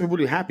 That's what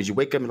really happens. You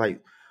wake up and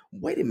like,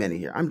 wait a minute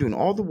here. I'm doing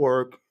all the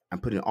work.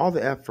 I'm putting in all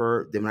the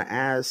effort. Then when I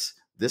ask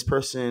this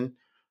person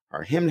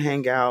or him to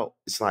hang out,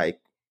 it's like,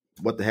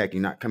 what the heck?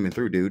 You're not coming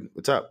through, dude.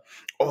 What's up?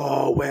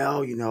 Oh,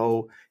 well,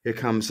 here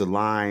comes the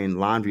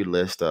laundry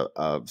list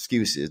of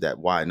excuses that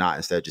why not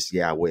instead of just,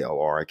 yeah, I will,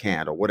 or I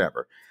can't, or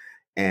whatever.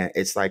 And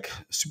it's like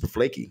super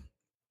flaky.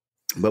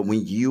 But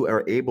when you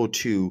are able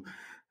to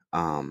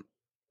um,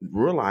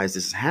 realize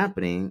this is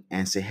happening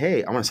and say,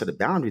 hey, I want to set a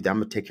boundary that I'm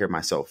going to take care of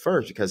myself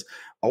first because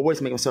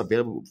always make myself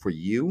available for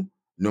you,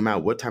 no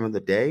matter what time of the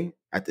day.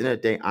 At the end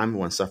of the day, I'm the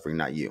one suffering,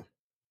 not you.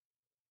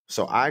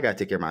 So I got to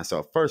take care of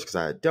myself first because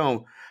I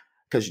don't,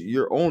 because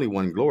you're only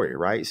one glory,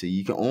 right? So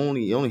you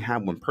only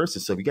have one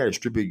person. So if you got to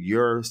distribute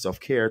your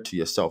self care to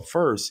yourself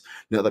first,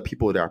 the other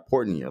people that are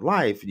important in your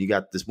life, and you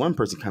got this one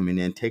person coming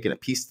in taking a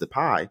piece of the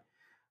pie,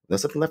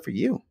 there's something left for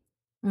you.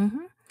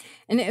 Mm-hmm.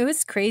 And it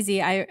was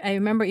crazy. I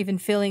remember even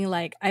feeling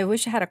like I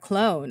wish I had a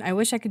clone. I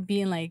wish I could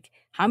be in like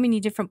how many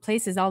different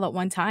places all at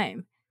one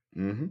time.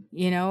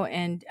 Mm-hmm.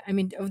 And I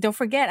mean, don't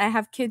forget I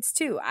have kids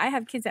too. I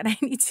have kids that I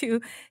need to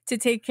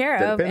take care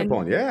To of depend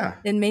upon, yeah.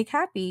 and make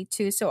happy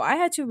too. So I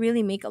had to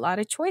really make a lot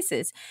of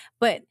choices.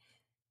 But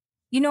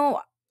you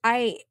know,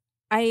 I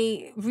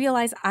I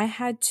realized I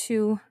had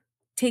to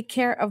take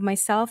care of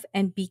myself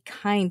and be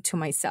kind to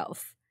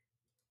myself.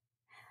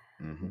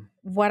 Mm-hmm.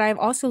 What I've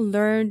also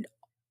learned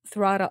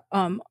throughout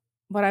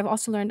what I've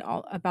also learned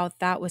all about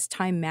that was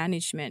time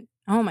management.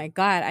 Oh my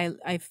God,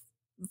 I've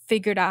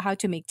figured out how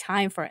to make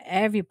time for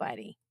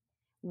everybody.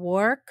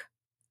 Work,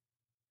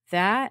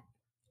 that,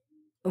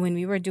 when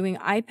we were doing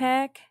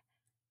IPEC,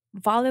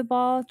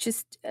 volleyball,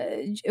 just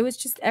it was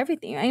just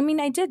everything. I mean,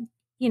 I did,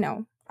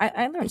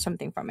 I learned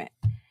something from it,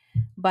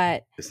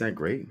 but Isn't that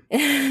great?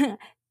 it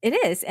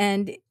is.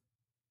 And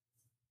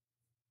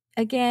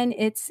again,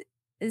 it's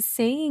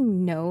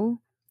saying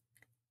no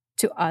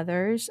to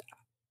others.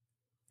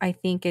 I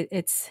think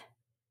it's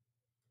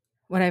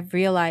what I've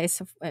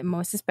realized,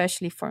 most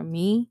especially for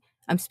me.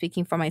 I'm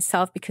speaking for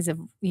myself because of,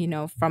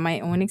 from my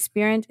own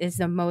experience, is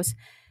the most,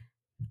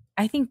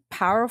 I think,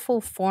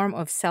 powerful form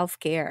of self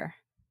care.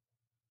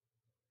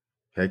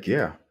 Heck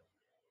yeah.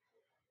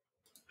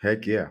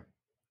 Heck yeah.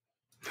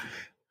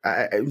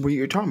 When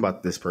you're talking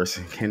about this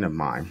person, it came to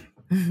mind.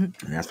 And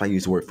that's why I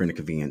use the word friend of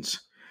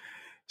convenience.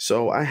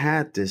 So I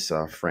had this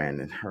friend,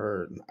 and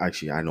her,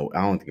 actually, I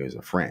don't think it was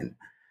a friend,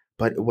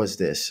 but it was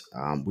this.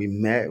 We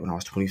met when I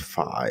was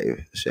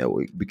 25. So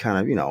we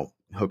kind of,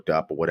 hooked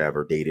up or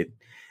whatever, dated.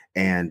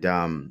 And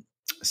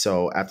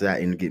so after that, I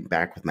ended up getting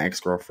back with my ex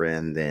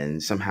girlfriend. Then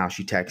somehow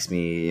she texts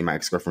me, and my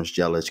ex girlfriend's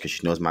jealous because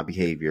she knows my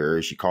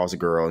behavior. She calls a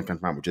girl and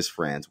comes around with just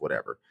friends,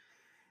 whatever.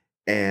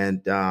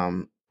 And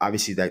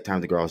obviously, that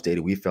time the girl I was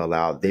dating, we fell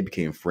out. They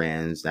became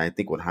friends. And I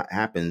think what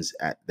happens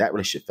at that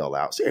relationship fell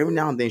out. So every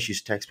now and then she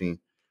texts me,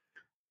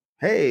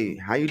 "Hey,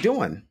 how you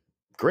doing?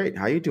 Great.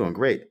 How you doing?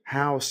 Great.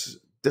 How's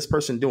this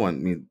person doing?" I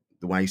mean,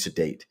 the one I used to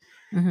date.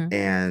 Hmm.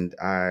 And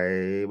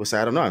I was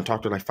like, I don't know. I've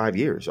talked to her like 5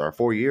 years or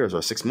 4 years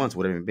or 6 months,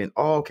 whatever it's been.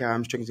 Oh, okay.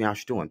 I'm just checking to see how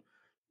she's doing.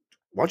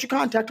 Why don't you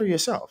contact her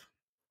yourself?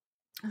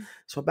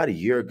 So about a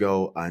year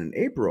ago in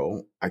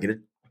April,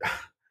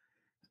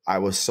 I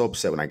was so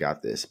upset when I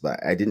got this, but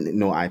I didn't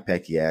know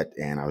IPEC yet,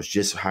 and I was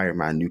just hiring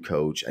my new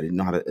coach. I didn't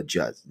know how to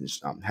adjust.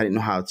 I didn't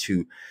know how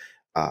to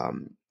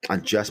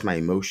adjust my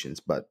emotions,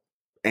 but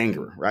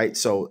anger, right?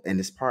 So in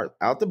this part,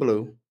 out the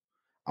blue,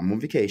 I'm on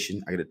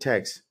vacation. I get a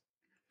text.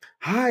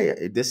 Hi,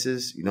 this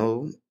is,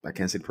 I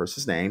can't say the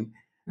person's name.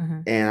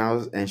 Hmm.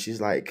 And she's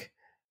like,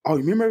 "Oh,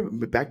 you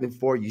remember back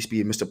before you used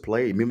to be Mr.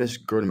 Player? You remember this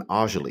girl named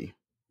Anjali?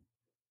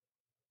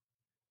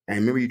 And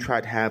remember you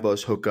tried to have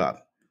us hook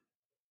up?"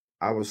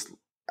 I was,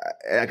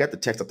 I got the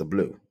text out the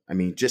blue. I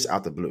mean, just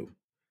out the blue.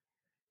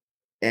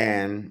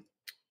 And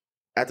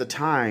at the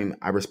time,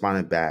 I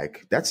responded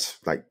back, "That's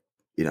like,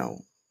 you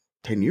know,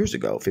 10 years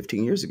ago,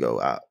 15 years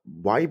ago.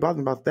 Why are you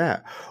bothering about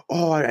that?"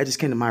 "Oh, I just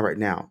came to mind right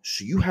now."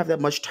 So you have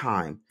that much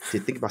time to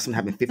think about something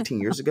happened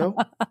 15 years ago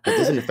that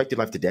doesn't affect your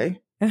life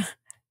today?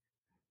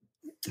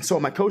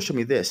 So my coach showed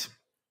me this.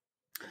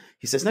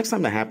 He says, next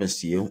time that happens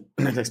to you,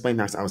 and I explained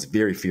that I was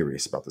very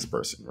furious about this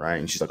person, right?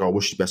 And she's like, "Oh,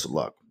 wish you best of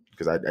luck,"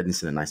 because I didn't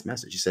send a nice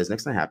message. He says,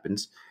 next time it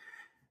happens,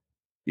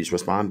 you just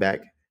respond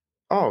back,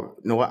 "Oh,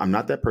 you know what? I'm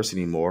not that person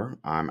anymore.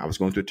 I was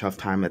going through a tough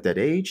time at that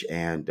age,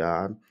 and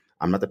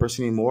I'm not that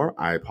person anymore.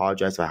 I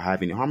apologize if I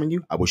have any harm in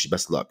you. I wish you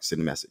best of luck."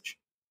 Send a message.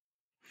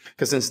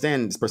 Because since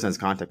then, this person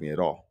hasn't contacted me at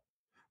all.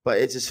 But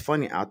it's just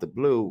funny out the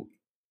blue.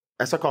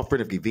 That's what I call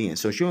friend of convenience.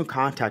 So she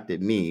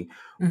contacted me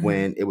Hmm.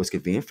 when it was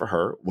convenient for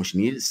her, when she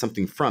needed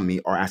something from me,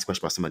 or asked a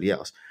question about somebody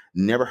else.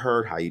 Never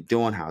heard how you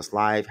doing, how's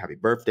life, happy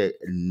birthday,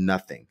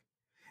 nothing.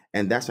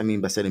 And that's what I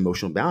mean by setting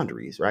emotional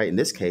boundaries, right? In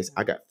this case,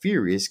 I got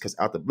furious because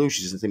out the blue,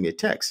 she just sent me a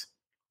text.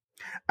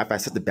 If I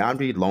set the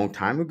boundary a long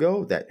time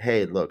ago that,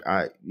 hey, look,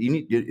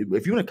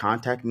 if you want to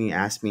contact me,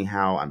 ask me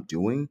how I'm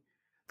doing,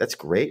 that's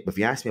great. But if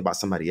you ask me about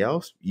somebody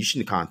else, you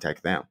shouldn't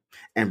contact them.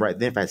 And right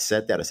then, if I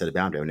said that, I set a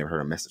boundary, I never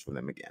heard a message from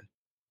them again.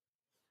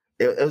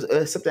 It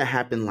was something that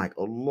happened like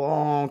a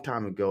long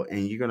time ago,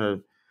 and you're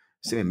gonna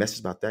send me a message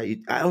about that.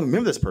 I don't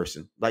remember this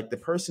person. Like the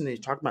person that you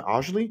talked about,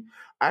 Ajali,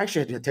 I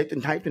actually had to take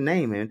and type the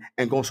name in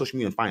and go on social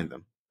media and find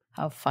them.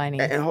 How And, funny.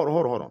 and hold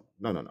on.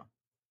 No, no, no.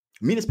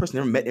 Me and this person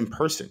never met in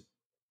person.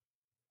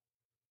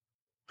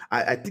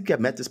 I think I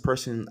met this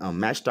person on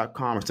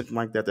Match.com or something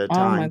like that at that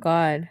Oh my time,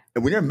 God.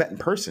 and we never met in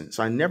person.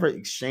 So I never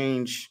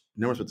exchanged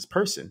numbers with this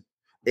person.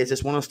 It's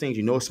just one of those things.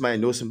 You know somebody,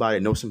 knows somebody,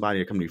 knows somebody,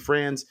 they come to be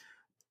friends.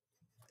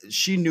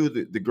 She knew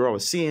the girl I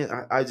was seeing.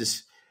 I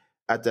just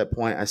at that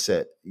point I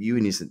said, "You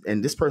need to,"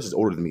 and this person's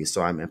older than me,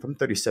 so if I'm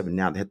 37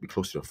 now, they have to be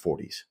close to their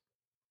 40s.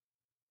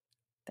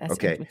 That's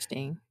Okay,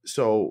 interesting.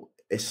 so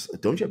it's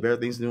don't you have better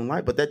things to do in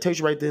life? But that tells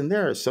you right then and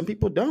there. Some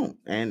people don't,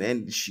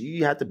 and she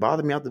had to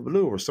bother me out the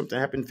blue, or something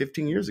happened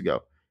 15 years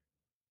ago.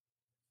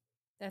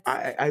 That's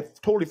I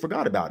totally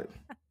forgot about it.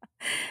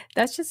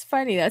 that's just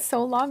funny. That's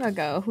so long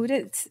ago. Who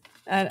did?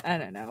 I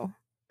don't know.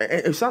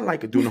 It's not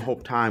like during the whole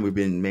time we've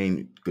been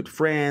made good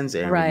friends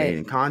and we made Right.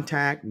 in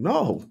contact.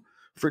 No,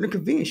 friend of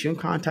convenience. You don't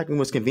contact me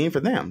what's convenient for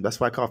them. That's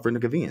why I call it friend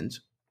of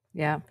convenience.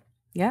 Yeah.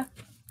 Yeah.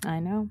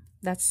 I know.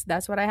 That's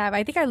what I have.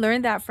 I think I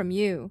learned that from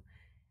you.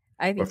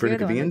 I Or think friend you're of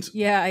the one that, convenience.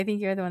 yeah, I think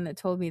you're the one that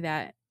told me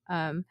that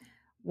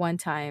one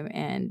time,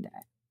 and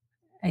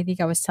I think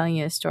I was telling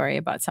you a story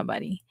about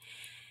somebody.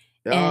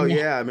 Oh And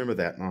yeah, I remember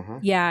that. Uh huh.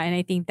 yeah, and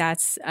I think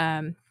that's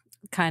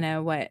kind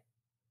of what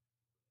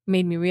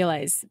made me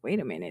realize, wait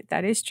a minute,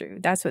 that is true.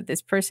 That's what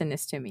this person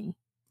is to me.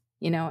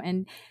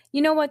 And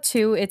you know what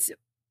too, it's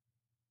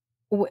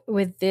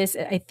with this,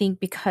 I think,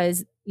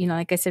 because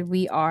like I said,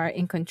 we are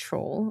in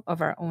control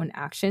of our own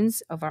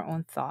actions, of our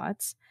own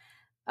thoughts.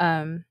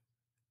 um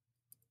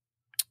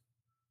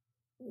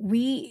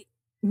we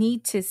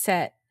need to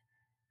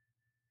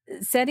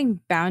setting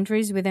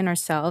boundaries within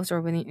ourselves or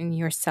within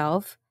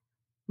yourself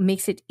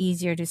makes it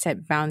easier to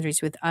set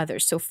boundaries with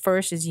others. So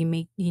first is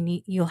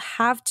you'll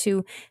have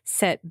to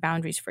set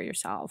boundaries for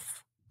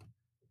yourself.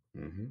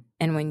 Hmm.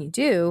 And when you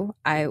do,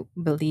 I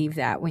believe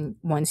that when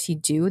once you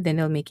do, then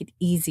it'll make it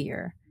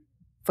easier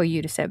for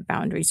you to set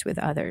boundaries with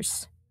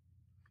others.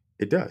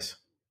 It does.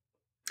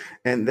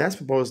 And that's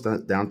proposed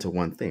down to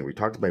one thing. We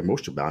talked about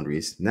emotional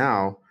boundaries.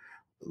 Now,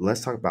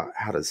 let's talk about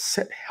how to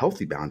set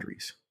healthy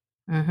boundaries.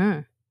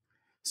 Mhm.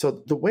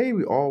 So, the way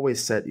we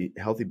always set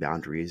healthy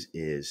boundaries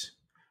is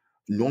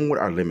knowing what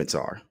our limits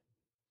are.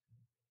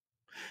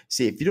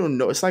 See, if you don't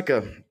know, it's like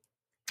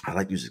I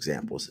like to use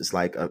examples. It's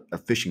like a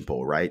fishing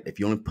pole, right? If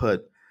you only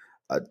put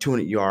a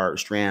 200-yard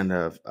strand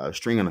of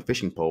string on a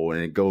fishing pole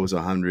and it goes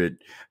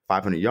 100,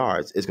 500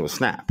 yards, it's going to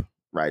snap,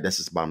 right? That's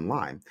just the bottom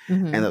line.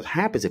 And Mhm. what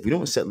happens if we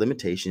don't set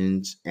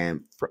limitations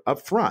and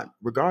up front,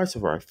 regardless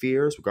of our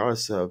fears,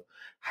 regardless of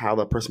how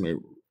the person may,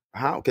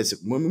 because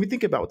when we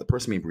think about what the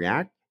person may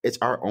react, it's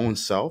our own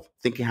self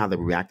thinking how they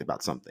react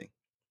about something.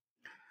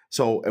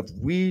 So if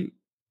we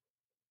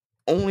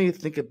only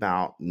think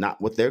about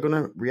not what they're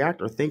going to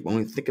react or think,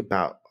 only think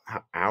about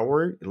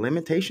our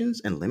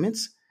limitations and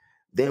limits,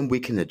 then we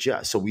can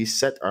adjust. So we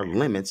set our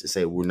limits and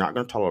say, we're not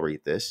going to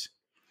tolerate this.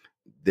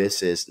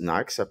 This is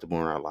not acceptable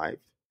in our life,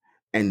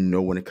 and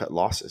know when to cut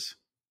losses.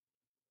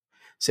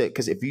 So,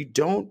 because if you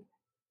don't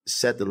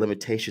set the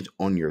limitations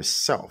on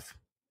yourself,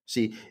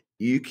 see,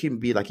 you can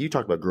be like you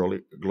talked about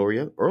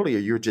Gloria earlier,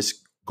 you're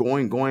just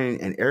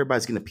going, and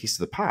everybody's getting a piece of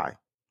the pie.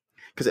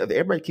 Because if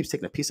everybody keeps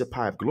taking a piece of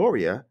pie of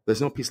Gloria,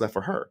 there's no piece left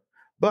for her.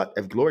 But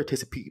if Gloria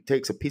takes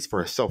a piece for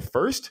herself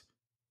first,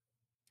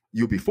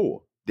 you'll be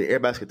full. Then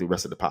everybody's get the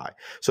rest of the pie.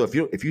 So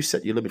if you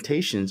set your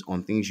limitations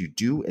on things you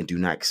do and do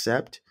not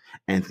accept,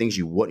 and things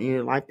you want in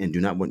your life and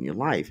do not want in your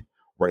life,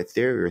 right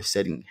there you're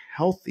setting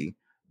healthy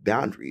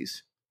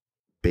boundaries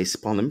based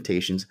upon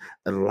limitations,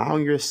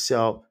 allowing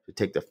yourself to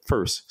take the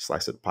first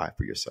slice of the pie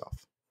for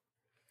yourself.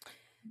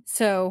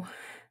 So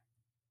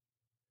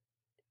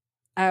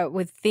I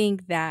would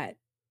think that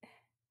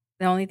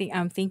the only thing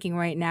I'm thinking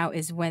right now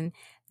is when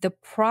the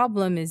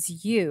problem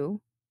is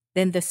you,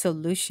 then the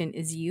solution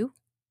is you.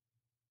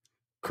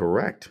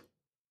 Correct.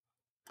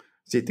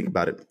 See, think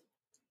about it.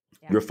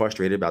 Yeah. You're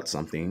frustrated about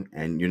something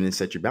and you didn't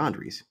set your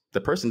boundaries.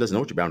 The person doesn't know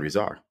what your boundaries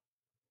are.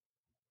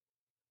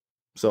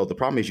 So the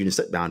problem is you didn't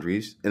set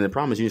boundaries, and the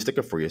problem is you didn't stick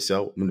up for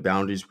yourself when the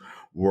boundaries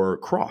were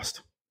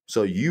crossed.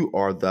 So you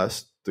are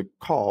thus the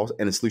cause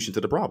and the solution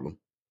to the problem.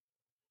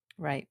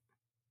 Right.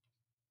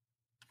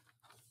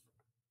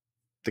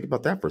 Think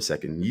about that for a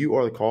second. You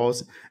are the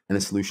cause and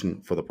the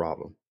solution for the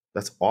problem.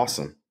 That's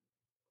awesome.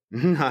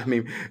 I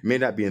mean, it may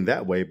not be in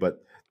that way,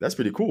 but that's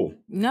pretty cool.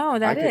 No, I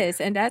that could,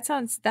 is. And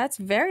that's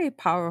very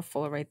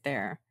powerful right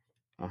there.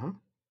 uh-huh.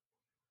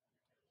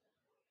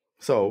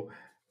 So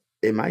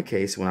in my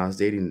case, when I was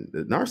dating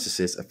the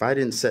narcissist, if I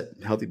didn't set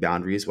healthy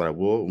boundaries, what I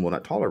will and will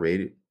not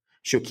tolerate it,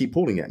 she'll keep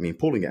pulling at me and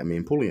pulling at me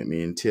and pulling at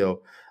me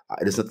until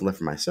there's nothing left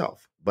for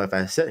myself. But if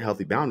I set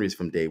healthy boundaries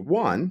from day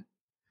one,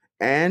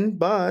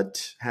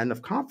 but had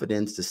enough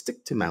confidence to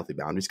stick to my healthy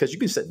boundaries, because you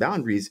can set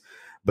boundaries,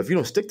 but if you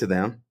don't stick to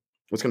them,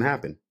 what's going to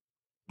happen?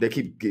 They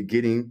keep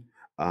getting,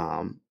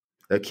 not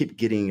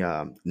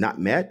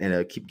met, and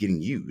they keep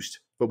getting used.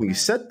 But when you Right.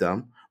 set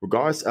them,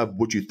 regardless of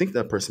what you think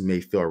that person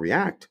may feel or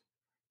react,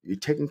 you're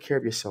taking care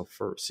of yourself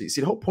first. See,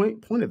 the whole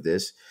point of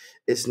this,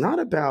 it's not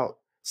about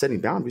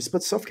setting boundaries,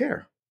 but self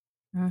care.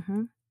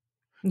 Mm-hmm.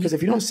 Because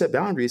if you don't set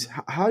boundaries,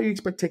 how do you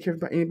expect to take care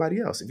of anybody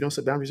else if you don't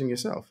set boundaries in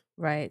yourself?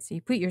 Right. So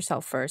you put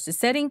yourself first. So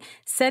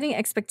setting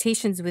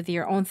expectations with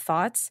your own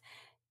thoughts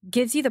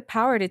gives you the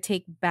power to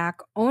take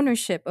back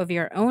ownership of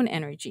your own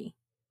energy.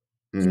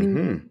 You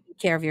Hmm. take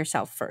care of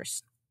yourself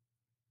first.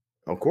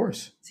 Of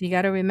course. So you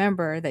got to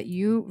remember that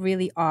you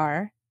really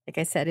are, like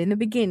I said in the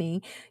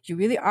beginning, you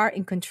really are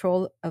in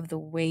control of the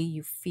way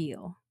you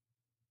feel.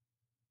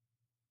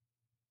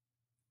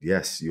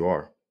 Yes, you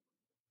are.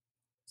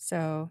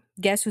 So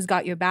guess who's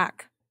got your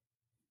back?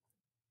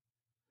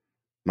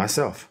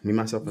 Myself, me,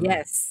 myself, and I.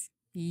 Yes,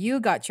 you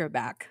got your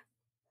back.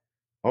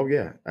 Oh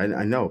yeah,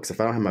 I know. Because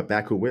if I don't have my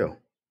back, who will?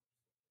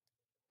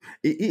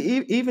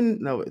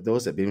 Even though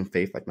those that believe in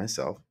faith, like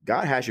myself,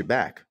 God has your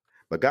back,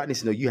 but God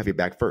needs to know you have your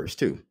back first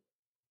too.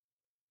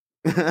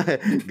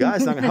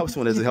 God's not going to help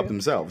someone that doesn't help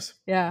themselves.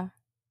 Yeah.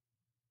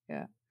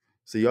 Yeah.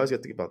 So you always got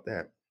to think about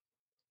that.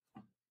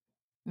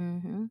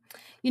 Hmm.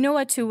 You know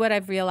what? Too, what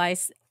I've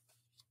realized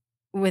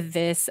with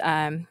this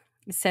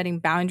setting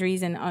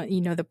boundaries and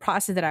the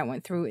process that I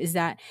went through is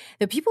that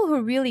the people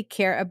who really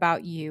care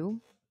about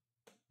you,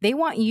 they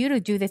want you to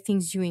do the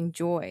things you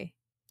enjoy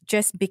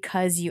just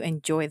because you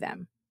enjoy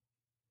them,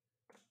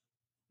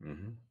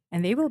 Hmm.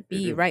 and they will They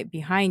be do. right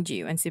behind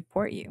you and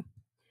support you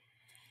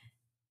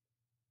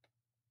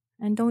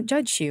and don't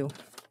judge you.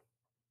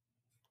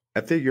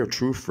 If they're your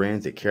true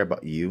friends that care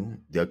about you,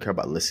 they'll care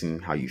about listening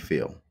how you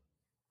feel.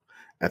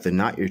 If they're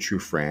not your true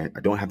friend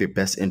or don't have your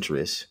best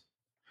interests,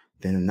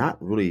 then they're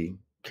not really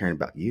caring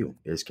about you.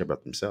 They just care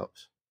about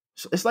themselves.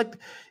 So it's like,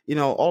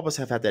 all of us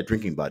have had that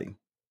drinking buddy,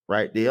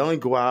 right? They only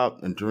go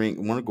out and drink,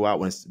 want to go out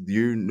when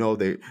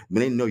when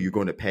they know you're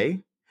going to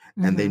pay,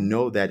 and they Mm-hmm.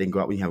 know that they can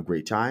go out when you have a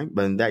great time,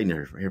 but in that you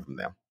never hear from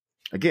them.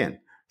 Again,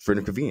 friend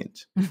of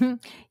convenience.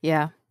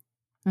 Yeah.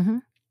 Mm-hmm.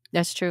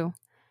 That's true.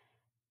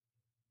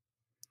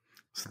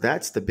 So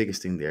that's the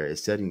biggest thing there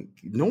is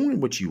knowing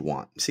what you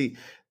want. See,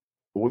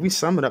 when we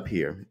sum it up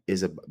here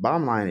is a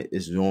bottom line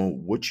is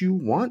knowing what you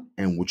want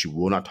and what you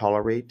will not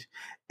tolerate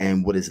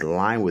and what is in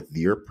line with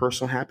your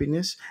personal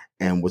happiness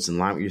and what's in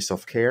line with your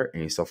self-care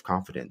and your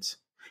self-confidence.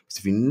 Because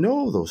if you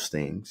know those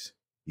things,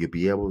 you'll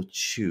be able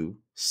to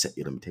set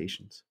your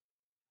limitations.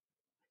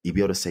 You'll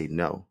be able to say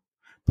no.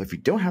 But if you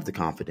don't have the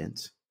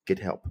confidence, get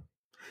help.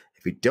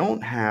 If you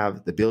don't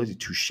have the ability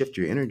to shift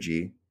your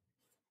energy,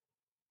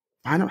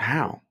 find out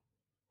how,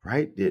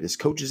 right? There's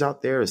coaches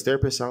out there, there's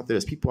therapists out there,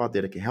 there's people out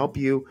there that can help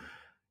you,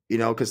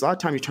 because a lot of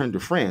time you turn to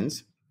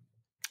friends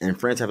and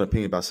friends have an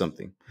opinion about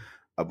something.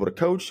 With a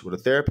coach, with a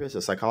therapist,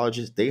 a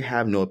psychologist, they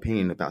have no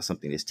opinion about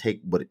something. They just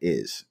take what it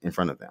is in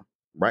front of them,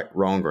 right,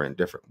 wrong, or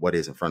indifferent, what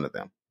is in front of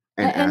them,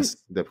 and And ask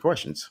the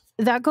questions.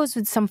 that goes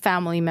with some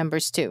family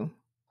members too,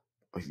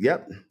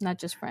 Yep, not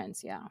just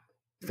friends. Yeah.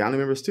 family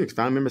members too. 'Cause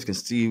family members can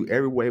see you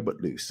every way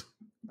but loose.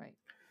 Right.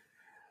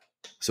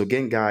 So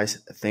again,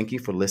 guys, thank you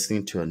for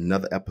listening to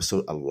another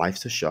episode of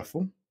Life's a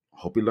Shuffle.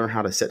 Hope you learn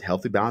how to set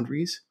healthy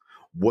boundaries.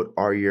 What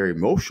are your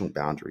emotional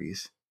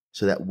boundaries?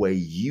 So that way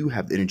you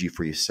have energy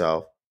for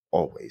yourself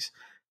always.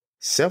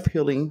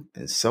 Self-healing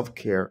and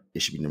self-care,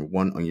 it should be number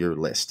one on your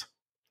list.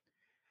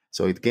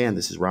 So again,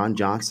 this is Ron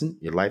Johnson,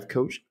 your life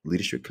coach,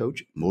 leadership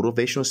coach,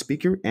 motivational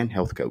speaker, and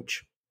health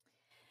coach.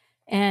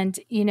 And,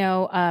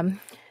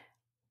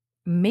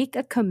 make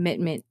a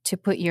commitment to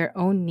put your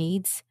own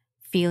needs,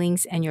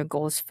 feelings, and your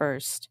goals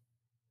first.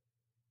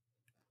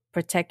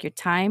 Protect your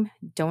time.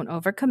 Don't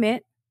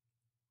overcommit,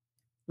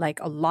 like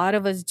a lot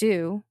of us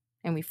do,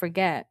 and we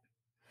forget.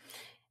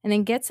 And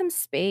then get some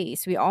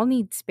space. We all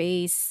need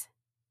space.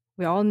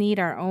 We all need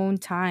our own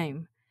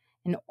time.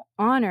 And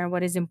honor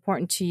what is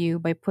important to you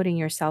by putting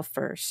yourself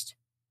first.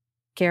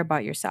 Care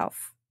about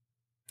yourself.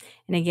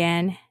 And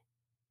again,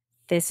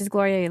 this is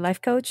Gloria, your life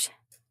coach.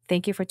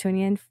 Thank you for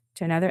tuning in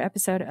to another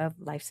episode of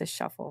Life's a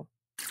Shuffle.